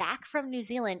coming back from New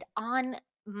Zealand on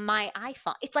my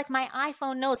iPhone. It's like my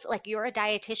iPhone knows, like, you're a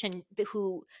dietitian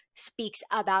who speaks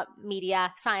about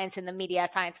media, science in the media,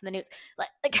 science in the news.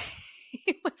 Like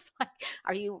it was like,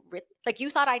 are you really, like, you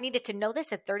thought I needed to know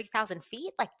this at 30,000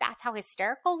 feet? Like, that's how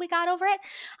hysterical we got over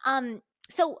it.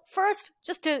 So first,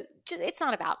 it's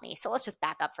not about me. So let's just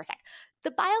back up for a sec.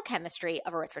 The biochemistry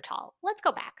of erythritol. Let's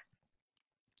go back.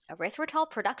 Erythritol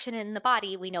production in the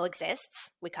body we know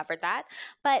exists, we covered that,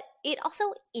 but it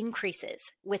also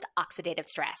increases with oxidative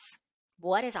stress.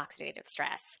 What is oxidative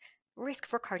stress? Risk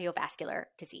for cardiovascular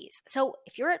disease. So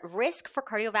if you're at risk for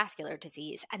cardiovascular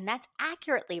disease, and that's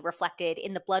accurately reflected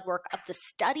in the blood work of the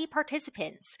study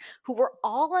participants who were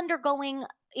all undergoing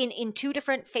in two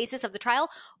different phases of the trial,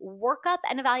 workup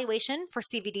and evaluation for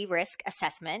CVD risk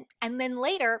assessment, and then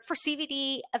later for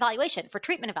CVD evaluation, for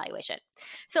treatment evaluation.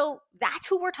 So that's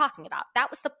who we're talking about.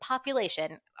 That was the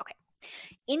population. Okay.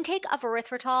 Intake of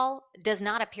erythritol does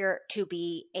not appear to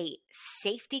be a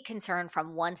safety concern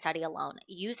from one study alone.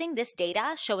 Using this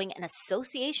data showing an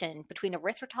association between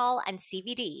erythritol and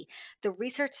CVD, the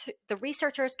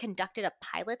researchers conducted a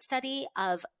pilot study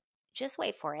of, just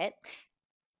wait for it,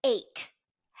 8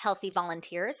 healthy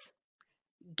volunteers,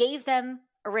 gave them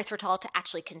erythritol to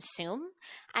actually consume,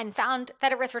 and found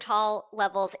that erythritol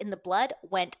levels in the blood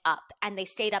went up, and they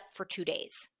stayed up for 2 days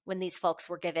when these folks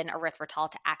were given erythritol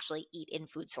to actually eat in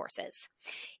food sources.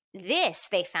 This,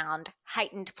 they found,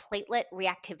 heightened platelet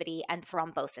reactivity and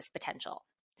thrombosis potential.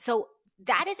 So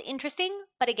that is interesting,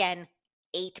 but again,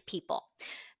 8 people.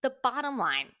 The bottom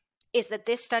line is that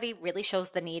this study really shows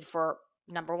the need for,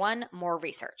 number one, more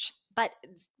research. But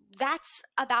that's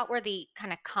about where the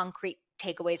kind of concrete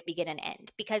takeaways begin and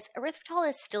end, because erythritol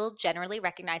is still generally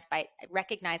recognized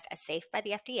as safe by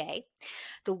the FDA.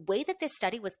 The way that this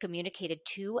study was communicated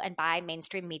to and by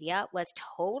mainstream media was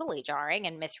totally jarring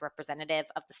and misrepresentative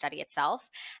of the study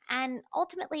itself. And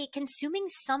ultimately, consuming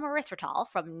some erythritol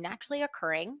from naturally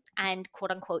occurring and quote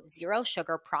unquote zero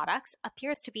sugar products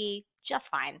appears to be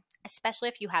just fine, especially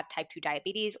if you have type 2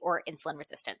 diabetes or insulin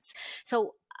resistance.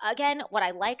 So again, what I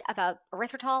like about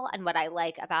erythritol and what I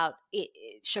like about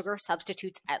sugar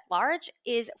substitutes at large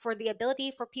is for the ability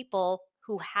for people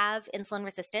who have insulin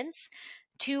resistance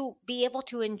to be able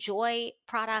to enjoy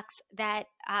products that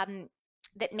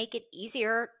that make it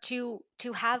easier to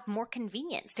have more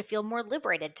convenience, to feel more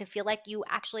liberated, to feel like you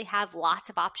actually have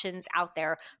lots of options out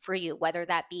there for you, whether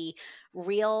that be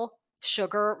real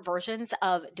sugar versions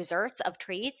of desserts, of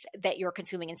treats that you're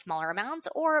consuming in smaller amounts,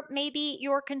 or maybe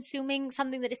you're consuming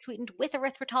something that is sweetened with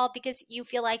erythritol because you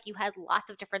feel like you had lots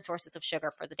of different sources of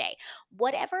sugar for the day.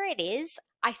 Whatever it is,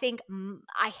 I think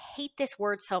I hate this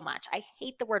word so much. I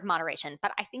hate the word moderation,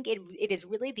 but I think it is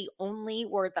really the only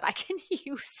word that I can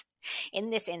use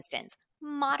in this instance.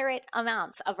 Moderate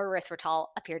amounts of erythritol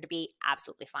appear to be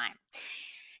absolutely fine.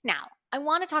 Now, I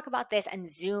want to talk about this and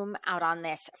zoom out on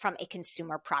this from a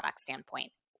consumer product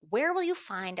standpoint. Where will you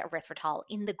find erythritol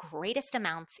in the greatest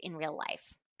amounts in real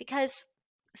life? Because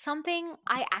something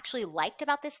I actually liked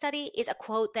about this study is a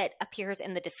quote that appears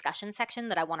in the discussion section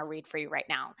that I want to read for you right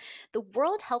now. The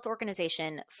World Health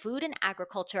Organization, Food and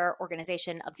Agriculture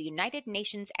Organization of the United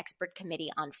Nations Expert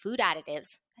Committee on Food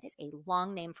Additives, that is a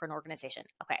long name for an organization.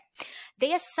 Okay.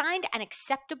 They assigned an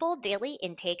acceptable daily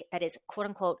intake that is quote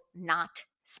unquote not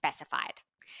specified.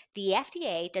 The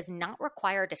FDA does not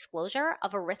require disclosure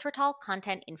of erythritol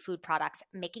content in food products,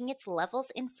 making its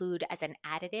levels in food as an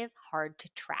additive hard to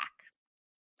track.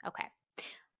 Okay,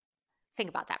 think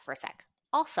about that for a sec.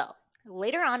 Also,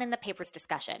 later on in the paper's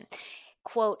discussion,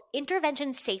 quote,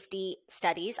 intervention safety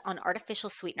studies on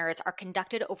artificial sweeteners are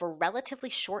conducted over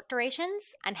relatively short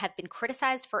durations and have been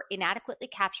criticized for inadequately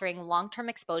capturing long-term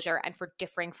exposure and for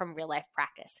differing from real-life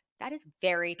practice. That is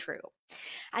very true.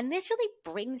 And this really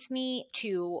brings me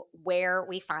to where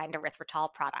we find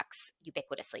erythritol products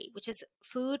ubiquitously, which is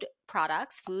food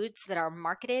products, foods that are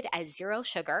marketed as zero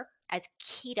sugar, as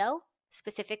keto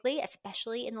specifically,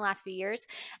 especially in the last few years,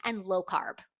 and low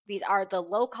carb. These are the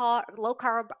low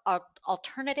carb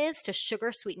alternatives to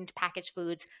sugar-sweetened packaged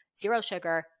foods, zero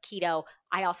sugar, keto.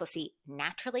 I also see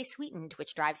naturally sweetened,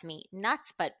 which drives me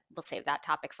nuts, but we'll save that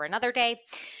topic for another day.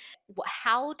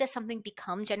 How does something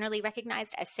become generally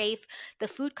recognized as safe? The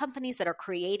food companies that are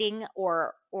creating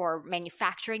or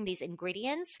manufacturing these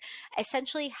ingredients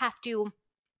essentially have to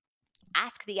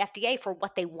ask the FDA for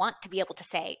what they want to be able to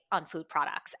say on food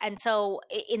products. And so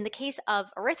in the case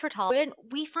of erythritol,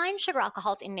 we find sugar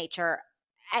alcohols in nature,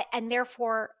 and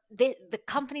therefore the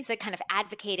companies that kind of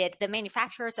advocated, the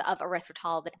manufacturers of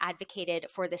erythritol that advocated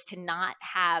for this to not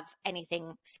have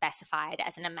anything specified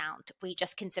as an amount, we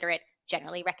just consider it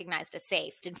generally recognized as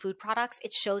safe. In food products,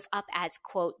 it shows up as,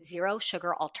 quote, zero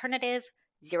sugar alternative,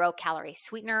 zero calorie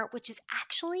sweetener, which is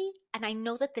actually, and I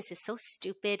know that this is so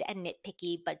stupid and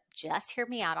nitpicky, but just hear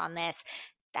me out on this.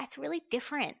 that's really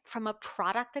different from a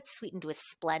product that's sweetened with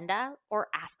Splenda or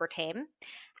aspartame,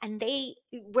 and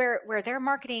where they're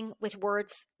marketing with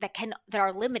words that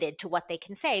are limited to what they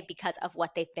can say because of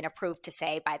what they've been approved to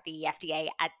say by the FDA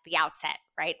at the outset,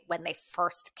 right? When they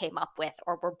first came up with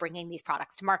or were bringing these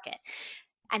products to market.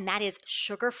 And that is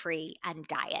sugar-free and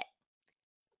diet.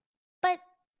 But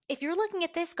if you're looking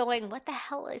at this going, what the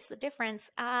hell is the difference?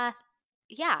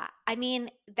 Yeah, I mean,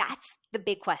 that's the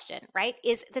big question, right?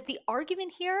 Is that the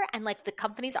argument here, and like the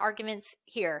company's arguments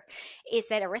here, is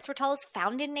that erythritol is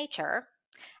found in nature,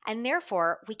 and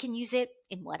therefore we can use it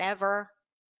in whatever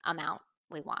amount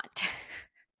we want,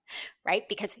 right?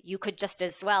 Because you could just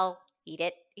as well eat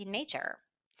it in nature.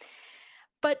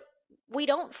 But we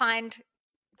don't find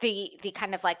the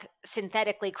kind of like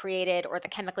synthetically created or the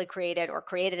chemically created or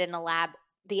created in a lab,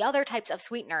 the other types of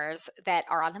sweeteners that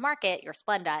are on the market, your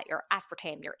Splenda, your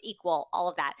aspartame, your Equal, all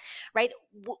of that, right?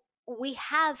 We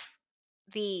have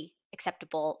the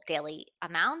acceptable daily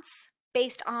amounts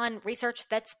based on research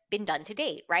that's been done to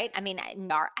date, right? I mean,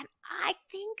 and I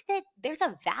think that there's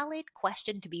a valid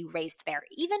question to be raised there,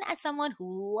 even as someone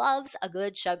who loves a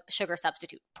good sugar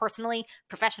substitute. Personally,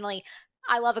 professionally,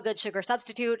 I love a good sugar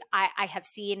substitute. I have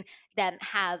seen them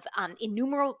have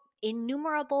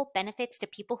innumerable benefits to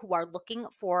people who are looking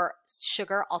for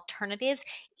sugar alternatives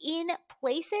in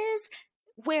places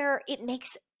where it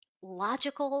makes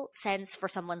logical sense for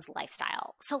someone's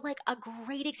lifestyle. So like a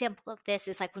great example of this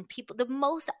is like when people, the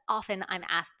most often I'm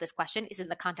asked this question is in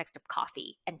the context of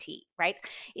coffee and tea, right?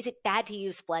 Is it bad to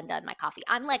use Splenda in my coffee?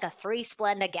 I'm like a 3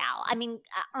 Splenda gal. I mean,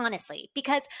 honestly,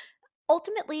 because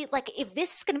ultimately, like if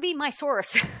this is going to be my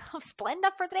source of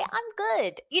Splenda for the day, I'm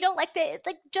good.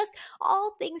 Like just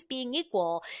all things being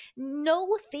equal,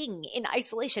 no thing in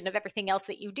isolation of everything else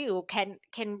that you do can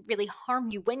really harm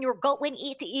you when when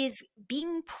it is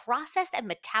being processed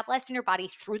and metabolized in your body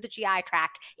through the GI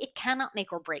tract. It cannot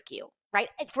make or break you. Right?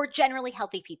 For generally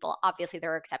healthy people, obviously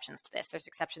there are exceptions to this. There's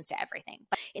exceptions to everything.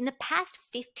 But in the past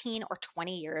 15 or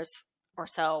 20 years or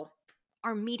so,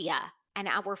 our media and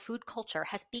our food culture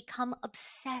has become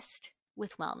obsessed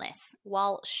with wellness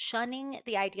while shunning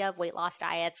the idea of weight loss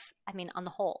diets. I mean, on the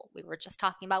whole, we were just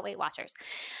talking about Weight Watchers.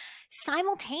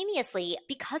 Simultaneously,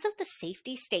 because of the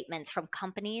safety statements from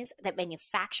companies that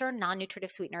manufacture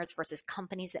non-nutritive sweeteners versus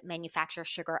companies that manufacture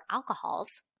sugar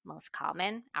alcohols, most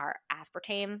common are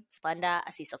aspartame, Splenda,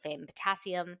 acesulfame,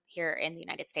 potassium here in the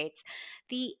United States,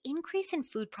 the increase in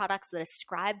food products that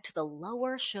ascribe to the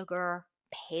lower sugar,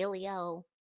 paleo,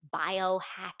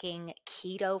 biohacking,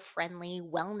 keto-friendly,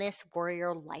 wellness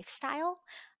warrior lifestyle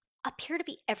appear to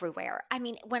be everywhere. I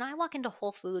mean, when I walk into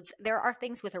Whole Foods, there are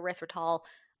things with erythritol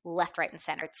left, right, and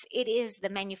center. It is the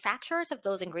manufacturers of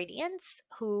those ingredients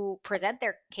who present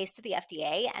their case to the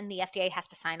FDA, and the FDA has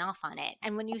to sign off on it.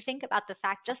 And when you think about the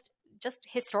fact, just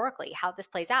historically how this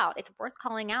plays out, it's worth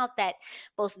calling out that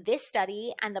both this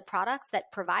study and the products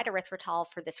that provide erythritol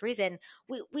for this reason,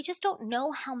 we just don't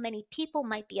know how many people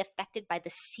might be affected by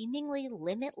the seemingly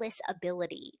limitless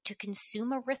ability to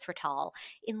consume erythritol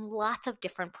in lots of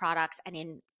different products and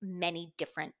in many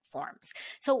different forms.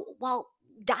 So while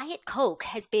Diet Coke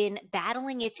has been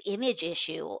battling its image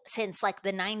issue since like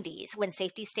the 90s, when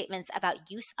safety statements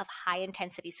about use of high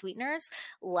intensity sweeteners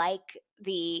like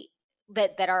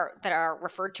that are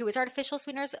referred to as artificial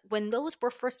sweeteners, when those were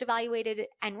first evaluated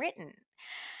and written.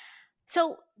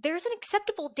 So there's an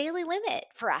acceptable daily limit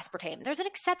for aspartame. There's an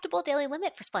acceptable daily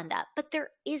limit for Splenda, but there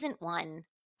isn't one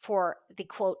for the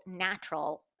quote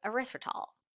natural erythritol.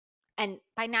 And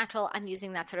by natural, I'm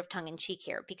using that sort of tongue in cheek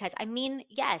here because I mean,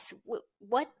 yes,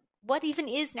 what even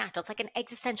is natural? It's like an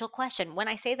existential question. When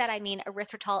I say that, I mean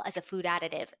erythritol as a food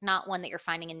additive, not one that you're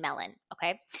finding in melon,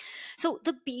 okay? So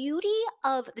the beauty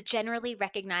of the generally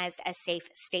recognized as safe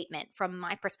statement from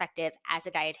my perspective as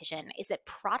a dietitian is that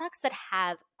products that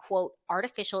have, quote,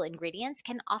 artificial ingredients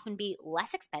can often be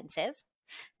less expensive.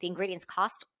 The ingredients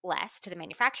cost less to the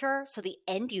manufacturer, so the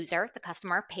end user, the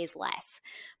customer, pays less.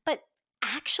 But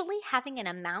actually having an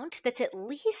amount that's at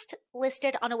least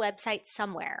listed on a website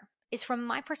somewhere is, from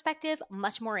my perspective,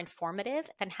 much more informative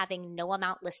than having no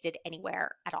amount listed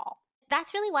anywhere at all.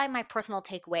 That's really why my personal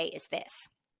takeaway is this.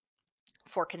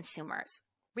 For consumers,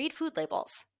 read food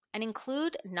labels and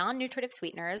include non-nutritive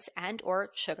sweeteners and or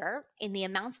sugar in the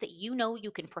amounts that you know you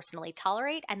can personally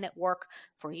tolerate and that work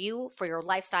for you, for your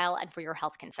lifestyle, and for your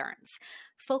health concerns.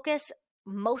 Focus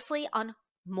mostly on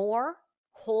more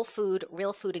whole food,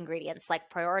 real food ingredients, like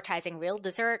prioritizing real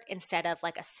dessert instead of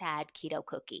like a sad keto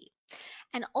cookie.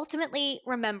 And ultimately,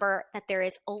 remember that there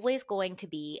is always going to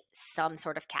be some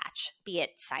sort of catch, be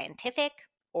it scientific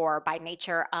or by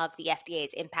nature of the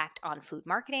FDA's impact on food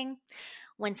marketing,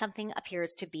 when something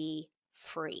appears to be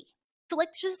free. So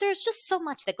there's just so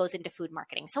much that goes into food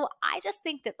marketing. So I just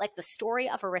think that the story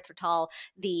of erythritol,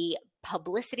 the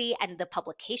publicity and the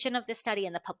publication of this study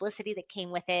and the publicity that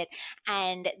came with it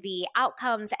and the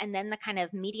outcomes and then the kind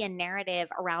of media narrative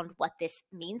around what this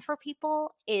means for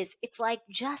people it's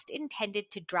just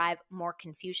intended to drive more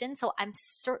confusion. So I'm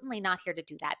certainly not here to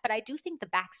do that. But I do think the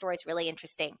backstory is really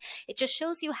interesting. It just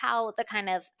shows you how the kind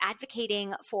of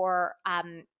advocating for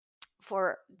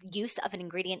use of an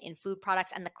ingredient in food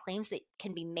products and the claims that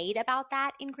can be made about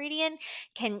that ingredient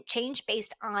can change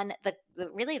based on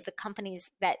the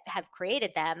companies that have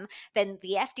created them, then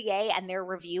the FDA and their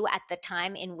review at the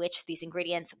time in which these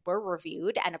ingredients were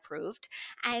reviewed and approved,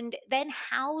 and then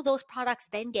how those products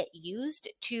then get used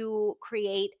to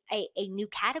create a new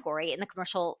category in the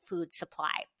commercial food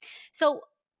supply. So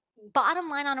bottom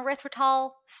line on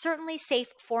erythritol, certainly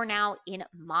safe for now in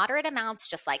moderate amounts,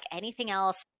 just like anything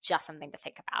else, just something to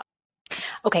think about.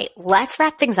 Okay, let's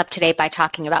wrap things up today by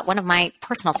talking about one of my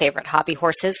personal favorite hobby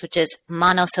horses, which is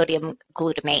monosodium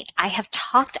glutamate. I have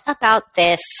talked about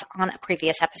this on a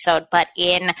previous episode, but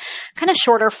in kind of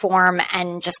shorter form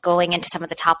and just going into some of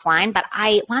the top line. But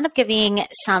I wound up giving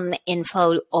some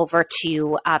info over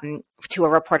to a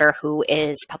reporter who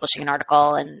is publishing an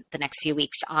article in the next few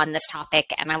weeks on this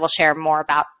topic, and I will share more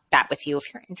about that with you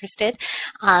if you're interested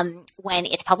when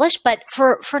it's published. But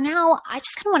for now, I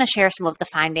just kind of want to share some of the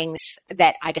findings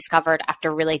that I discovered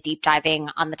after really deep diving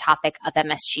on the topic of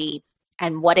MSG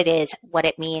and what it is, what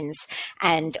it means,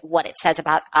 and what it says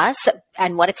about us,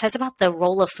 and what it says about the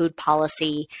role of food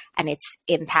policy and its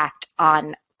impact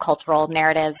on cultural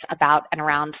narratives about and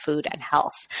around food and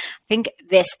health. I think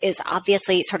this is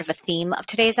obviously sort of a theme of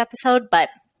today's episode, but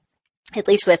at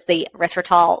least with the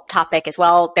erythritol topic as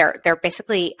well, they're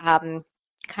basically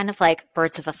kind of like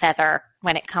birds of a feather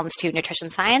when it comes to nutrition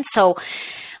science. So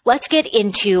let's get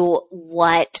into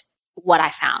what I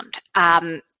found.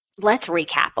 Let's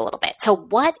recap a little bit. So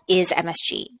what is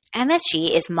MSG?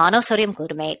 MSG is monosodium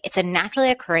glutamate. It's a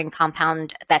naturally occurring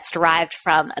compound that's derived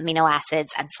from amino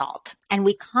acids and salt. And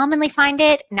we commonly find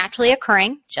it naturally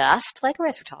occurring, just like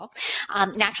erythritol,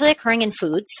 naturally occurring in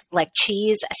foods like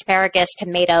cheese, asparagus,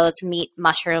 tomatoes, meat,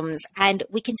 mushrooms, and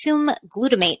we consume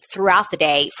glutamate throughout the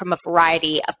day from a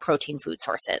variety of protein food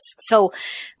sources. So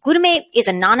glutamate is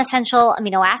a non-essential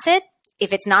amino acid.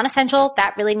 If it's non-essential,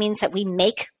 that really means that we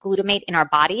make glutamate in our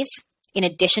bodies in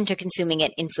addition to consuming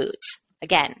it in foods.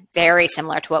 Again, very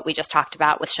similar to what we just talked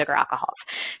about with sugar alcohols.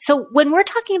 So when we're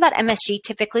talking about MSG,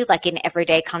 typically like in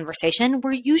everyday conversation,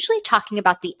 we're usually talking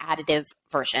about the additive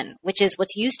version, which is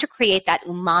what's used to create that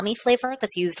umami flavor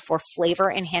that's used for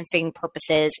flavor enhancing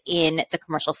purposes in the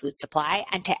commercial food supply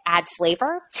and to add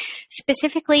flavor,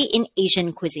 specifically in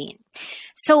Asian cuisine.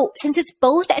 So since it's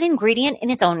both an ingredient in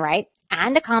its own right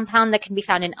and a compound that can be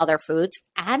found in other foods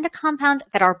and a compound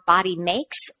that our body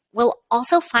makes, we'll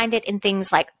also find it in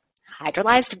things like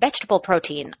hydrolyzed vegetable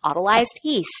protein, autolyzed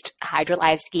yeast,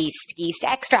 hydrolyzed yeast, yeast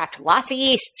extract, lots of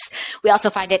yeasts. We also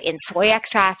find it in soy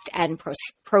extract and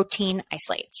protein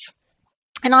isolates.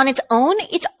 And on its own,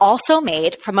 it's also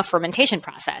made from a fermentation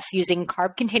process using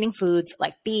carb-containing foods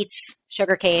like beets,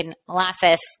 sugarcane,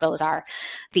 molasses. Those are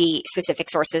the specific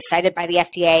sources cited by the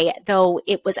FDA, though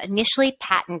it was initially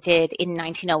patented in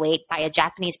 1908 by a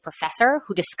Japanese professor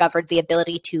who discovered the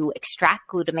ability to extract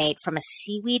glutamate from a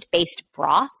seaweed-based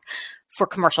broth for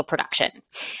commercial production.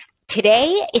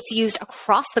 Today, it's used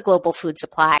across the global food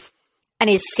supply and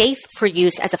is safe for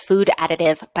use as a food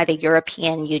additive by the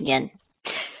European Union.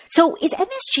 So is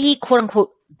MSG, quote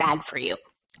unquote, bad for you?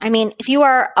 I mean, if you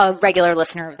are a regular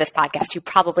listener of this podcast, you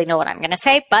probably know what I'm going to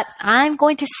say, but I'm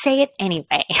going to say it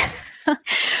anyway.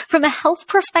 From a health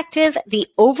perspective, the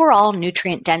overall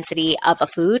nutrient density of a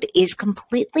food is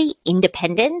completely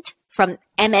independent from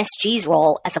MSG's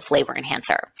role as a flavor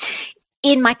enhancer.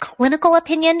 In my clinical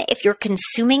opinion, if you're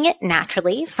consuming it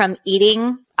naturally from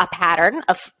eating a pattern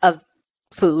of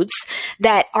foods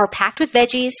that are packed with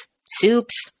veggies,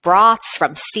 soups, broths,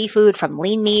 from seafood, from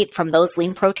lean meat, from those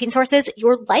lean protein sources,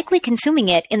 you're likely consuming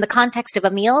it in the context of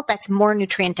a meal that's more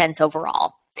nutrient dense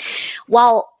overall.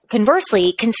 While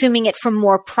conversely, consuming it from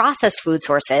more processed food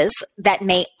sources that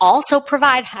may also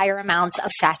provide higher amounts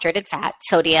of saturated fat,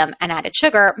 sodium, and added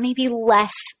sugar may be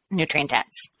less nutrient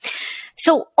dense.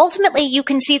 So ultimately, you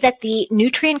can see that the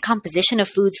nutrient composition of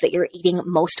foods that you're eating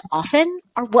most often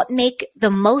are what make the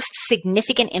most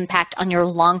significant impact on your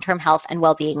long-term health and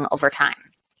well-being over time.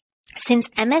 Since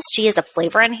MSG is a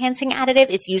flavor-enhancing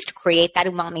additive, it's used to create that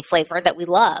umami flavor that we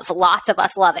love. Lots of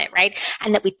us love it, right?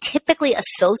 And that we typically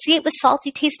associate with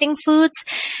salty-tasting foods.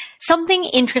 Something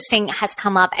interesting has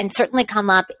come up and certainly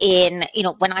come up in,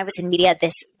 when I was in media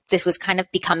this this was kind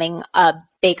of becoming a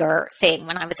bigger thing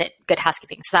when I was at Good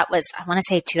Housekeeping. So that was, I want to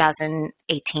say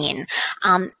 2018.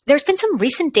 There's been some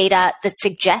recent data that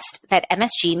suggest that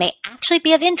MSG may actually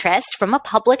be of interest from a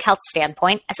public health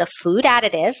standpoint as a food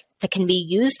additive that can be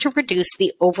used to reduce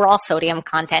the overall sodium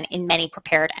content in many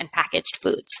prepared and packaged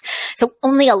foods. So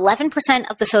only 11%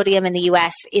 of the sodium in the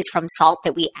US is from salt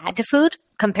that we add to food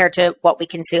compared to what we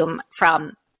consume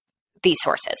from these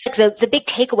sources. The big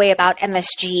takeaway about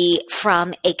MSG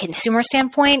from a consumer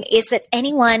standpoint is that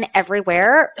anyone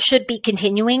everywhere should be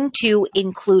continuing to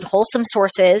include wholesome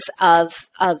sources of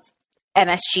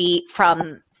MSG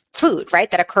from food, right,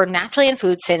 that occur naturally in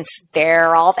food since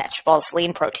they're all vegetables,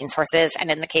 lean protein sources, and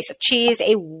in the case of cheese,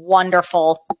 a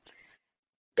wonderful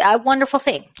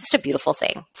thing, just a beautiful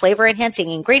thing. Flavor enhancing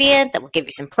ingredient that will give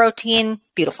you some protein,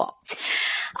 beautiful.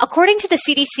 According to the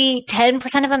CDC,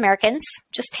 10% of Americans,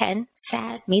 just 10,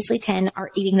 sad, measly 10,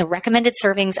 are eating the recommended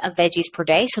servings of veggies per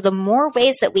day. So the more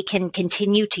ways that we can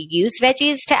continue to use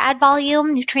veggies to add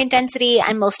volume, nutrient density,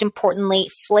 and most importantly,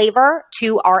 flavor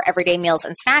to our everyday meals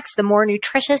and snacks, the more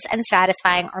nutritious and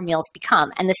satisfying our meals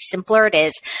become. And the simpler it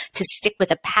is to stick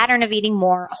with a pattern of eating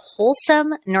more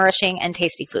wholesome, nourishing, and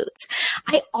tasty foods.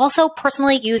 I also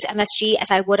personally use MSG as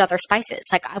I would other spices.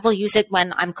 Like I will use it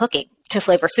when I'm cooking to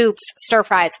flavor soups, stir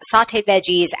fries, sauteed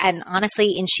veggies, and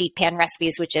honestly in sheet pan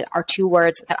recipes, which are two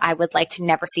words that I would like to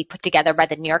never see put together by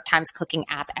the New York Times cooking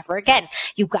app ever again.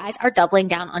 You guys are doubling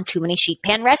down on too many sheet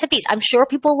pan recipes. I'm sure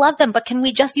people love them, but can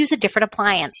we just use a different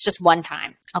appliance just one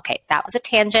time? Okay, that was a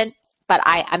tangent, but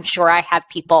I'm sure I have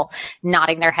people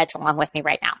nodding their heads along with me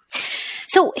right now.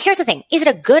 So here's the thing. Is it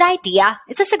a good idea?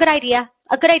 Is this a good idea?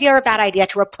 A good idea or a bad idea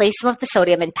to replace some of the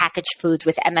sodium in packaged foods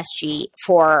with MSG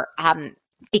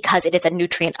because it is a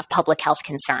nutrient of public health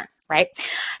concern, right?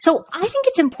 So I think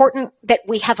it's important that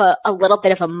we have a little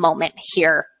bit of a moment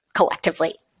here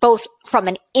collectively, both from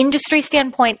an industry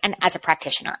standpoint and as a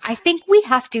practitioner. I think we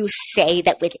have to say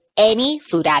that with any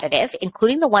food additive,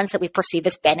 including the ones that we perceive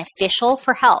as beneficial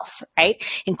for health, right?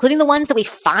 Including the ones that we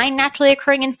find naturally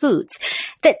occurring in foods,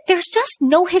 that there's just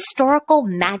no historical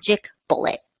magic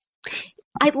bullet.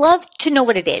 I'd love to know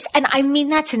what it is. And I mean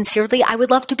that sincerely. I would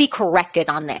love to be corrected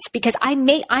on this because I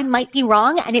might be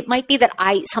wrong. And it might be that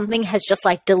something has just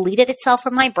like deleted itself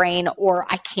from my brain, or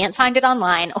I can't find it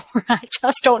online, or I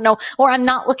just don't know, or I'm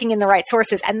not looking in the right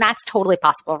sources. And that's totally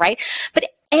possible, right? But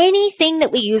anything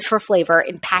that we use for flavor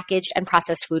in packaged and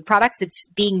processed food products that's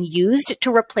being used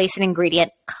to replace an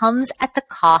ingredient comes at the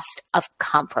cost of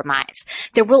compromise.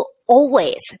 There will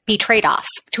always be trade-offs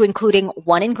to including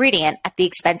one ingredient at the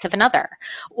expense of another,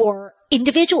 or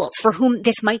individuals for whom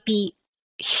this might be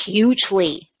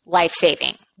hugely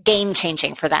life-saving,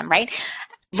 game-changing for them, right?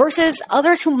 Versus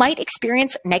others who might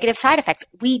experience negative side effects.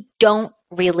 We don't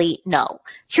really know.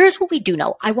 Here's what we do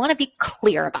know. I want to be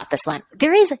clear about this one.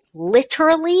 There is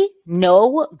literally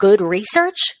no good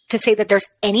research to say that there's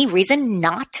any reason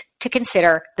not to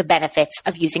consider the benefits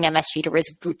of using MSG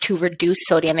to reduce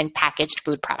sodium in packaged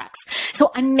food products.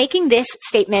 So I'm making this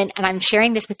statement and I'm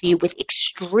sharing this with you with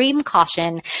extreme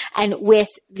caution and with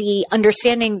the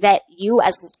understanding that you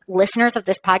as listeners of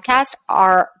this podcast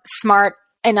are smart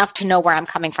enough to know where I'm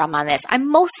coming from on this. I'm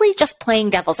mostly just playing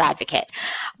devil's advocate.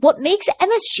 What makes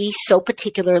MSG so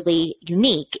particularly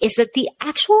unique is that the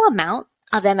actual amount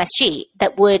of MSG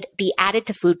that would be added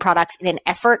to food products in an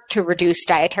effort to reduce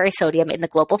dietary sodium in the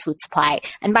global food supply.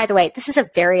 And by the way, this is a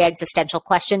very existential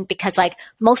question because like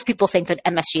most people think that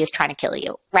MSG is trying to kill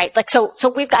you, right? Like, so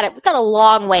we've got a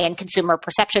long way in consumer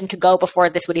perception to go before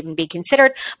this would even be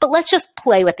considered, but let's just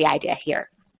play with the idea here.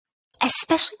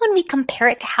 Especially when we compare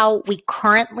it to how we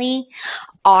currently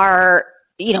are,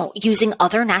 using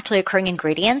other naturally occurring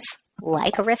ingredients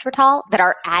like erythritol that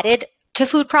are added to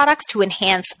food products to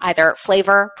enhance either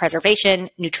flavor, preservation,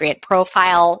 nutrient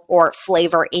profile, or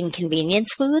flavor in convenience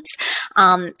foods.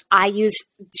 I use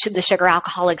the sugar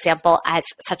alcohol example as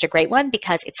such a great one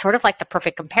because it's sort of like the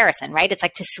perfect comparison, right? It's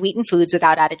like to sweeten foods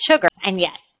without added sugar. And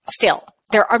yet, still,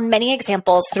 there are many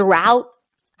examples throughout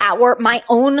my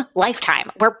own lifetime,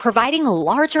 where providing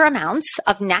larger amounts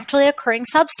of naturally occurring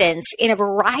substance in a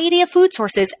variety of food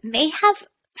sources may have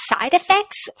side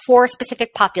effects for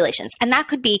specific populations. And that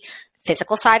could be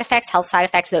physical side effects, health side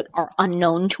effects that are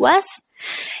unknown to us.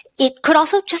 It could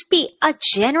also just be a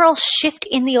general shift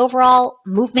in the overall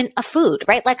movement of food,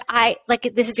 right?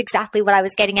 This is exactly what I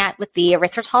was getting at with the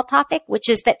erythritol topic, which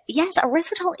is that yes,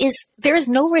 there is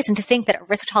no reason to think that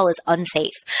erythritol is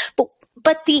unsafe,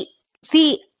 but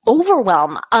the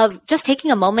overwhelm of just taking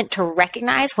a moment to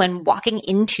recognize when walking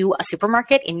into a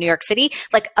supermarket in New York City,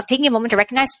 of taking a moment to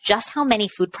recognize just how many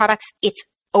food products it's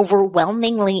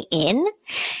overwhelmingly in,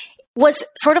 was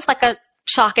sort of like a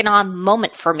shock and awe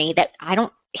moment for me that I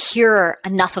don't hear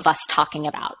enough of us talking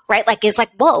about, right? Like, it's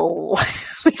like, whoa,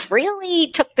 we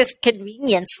really took this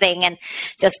convenience thing and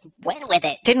just went with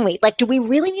it, didn't we? Like, do we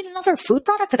really need another food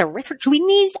product with erythritol? Do we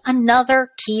need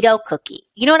another keto cookie?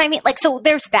 You know what I mean? Like, so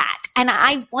there's that. And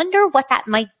I wonder what that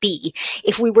might be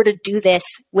if we were to do this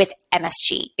with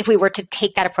MSG, if we were to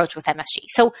take that approach with MSG.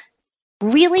 So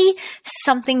really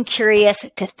something curious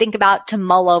to think about, to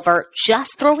mull over,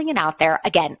 just throwing it out there.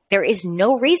 Again, there is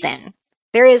no reason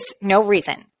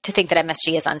to think that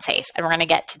MSG is unsafe. And we're going to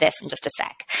get to this in just a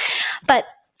sec. But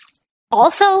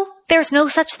also, there's no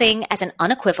such thing as an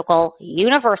unequivocal,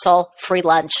 universal free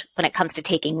lunch when it comes to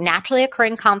taking naturally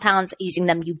occurring compounds, using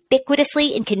them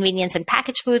ubiquitously in convenience and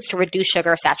packaged foods to reduce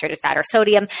sugar, saturated fat, or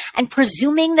sodium, and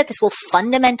presuming that this will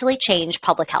fundamentally change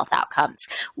public health outcomes.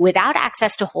 Without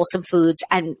access to wholesome foods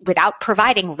and without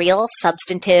providing real,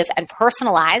 substantive, and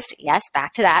personalized, yes,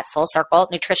 back to that, full circle,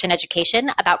 nutrition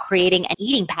education about creating an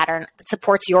eating pattern that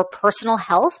supports your personal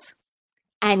health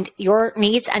and your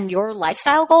needs and your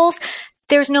lifestyle goals,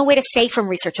 there's no way to say from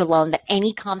research alone that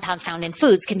any compound found in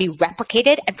foods can be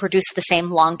replicated and produce the same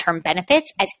long-term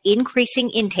benefits as increasing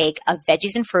intake of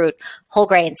veggies and fruit, whole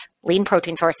grains, lean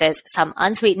protein sources, some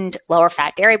unsweetened,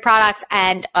 lower-fat dairy products,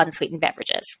 and unsweetened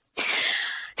beverages.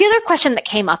 The other question that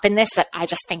came up in this that I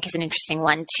just think is an interesting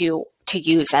one to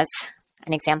use as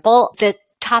an example, the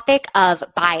topic of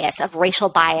bias, of racial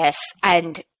bias,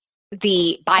 and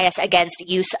the bias against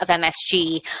use of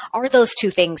MSG. Are those two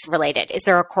things related? Is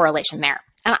there a correlation there?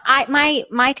 And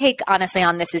my take honestly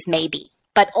on this is maybe,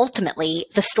 but ultimately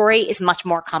the story is much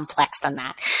more complex than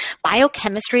that.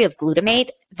 Biochemistry of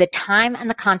glutamate, the time and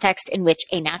the context in which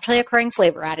a naturally occurring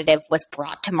flavor additive was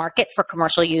brought to market for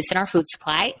commercial use in our food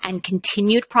supply, and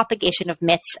continued propagation of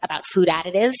myths about food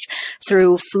additives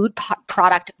through food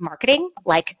product marketing,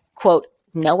 like, quote,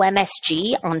 no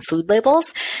MSG on food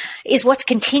labels, is what's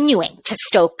continuing to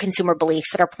stoke consumer beliefs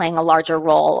that are playing a larger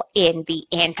role in the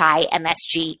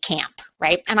anti-MSG camp,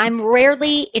 right? And I'm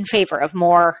rarely in favor of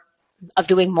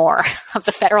doing more, of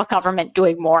the federal government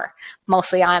doing more.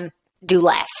 Mostly on do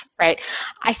less, right?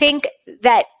 I think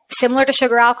that similar to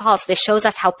sugar alcohols, this shows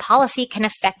us how policy can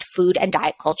affect food and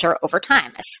diet culture over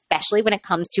time, especially when it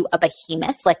comes to a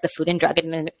behemoth like the Food and Drug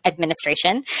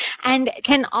Administration, and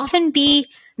can often be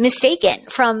mistaken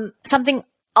from something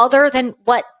other than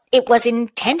what it was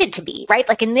intended to be, right?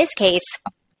 Like in this case,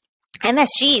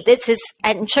 MSG,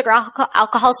 and sugar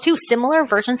alcohols too, similar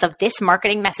versions of this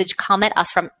marketing message come at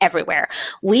us from everywhere.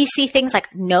 We see things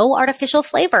like no artificial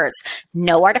flavors,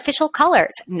 no artificial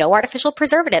colors, no artificial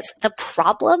preservatives. The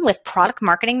problem with product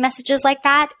marketing messages like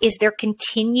that is their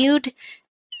continued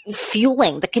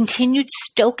fueling, the continued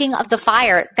stoking of the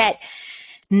fire that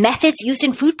methods used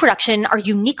in food production are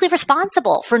uniquely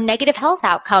responsible for negative health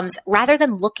outcomes rather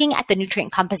than looking at the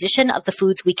nutrient composition of the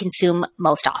foods we consume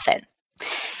most often.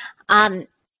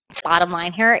 Bottom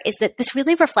line here is that this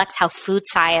really reflects how food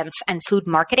science and food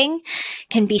marketing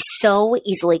can be so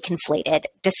easily conflated,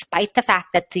 despite the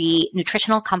fact that the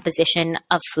nutritional composition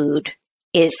of food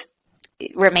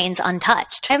remains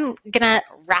untouched. I'm going to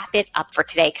wrap it up for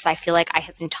today because I feel like I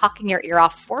have been talking your ear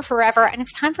off for forever, and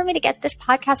it's time for me to get this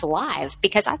podcast live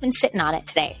because I've been sitting on it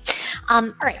today.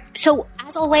 All right. So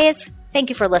as always, thank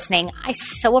you for listening. I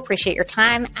so appreciate your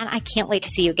time, and I can't wait to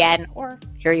see you again or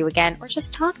hear you again or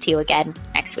just talk to you again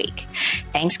next week.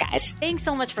 Thanks, guys. Thanks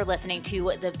so much for listening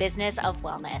to The Business of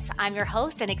Wellness. I'm your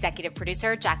host and executive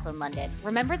producer, Jacqueline London.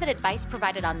 Remember that advice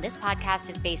provided on this podcast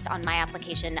is based on my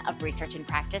application of research and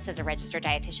practice as a registered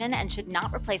dietitian and should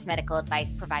not replace medical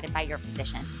advice provided by your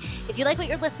physician. If you like what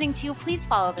you're listening to, please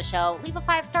follow the show, leave a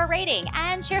 5-star rating,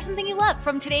 and share something you love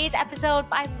from today's episode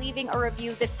by leaving a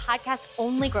review. This podcast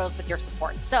only grows with your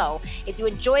support. So if you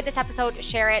enjoyed this episode,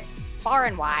 share it far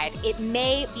and wide. It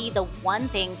may be the one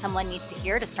thing someone needs to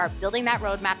hear to start building that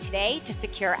roadmap today to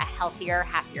secure a healthier,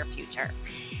 happier future.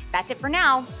 That's it for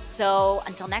now. So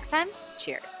until next time,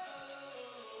 cheers.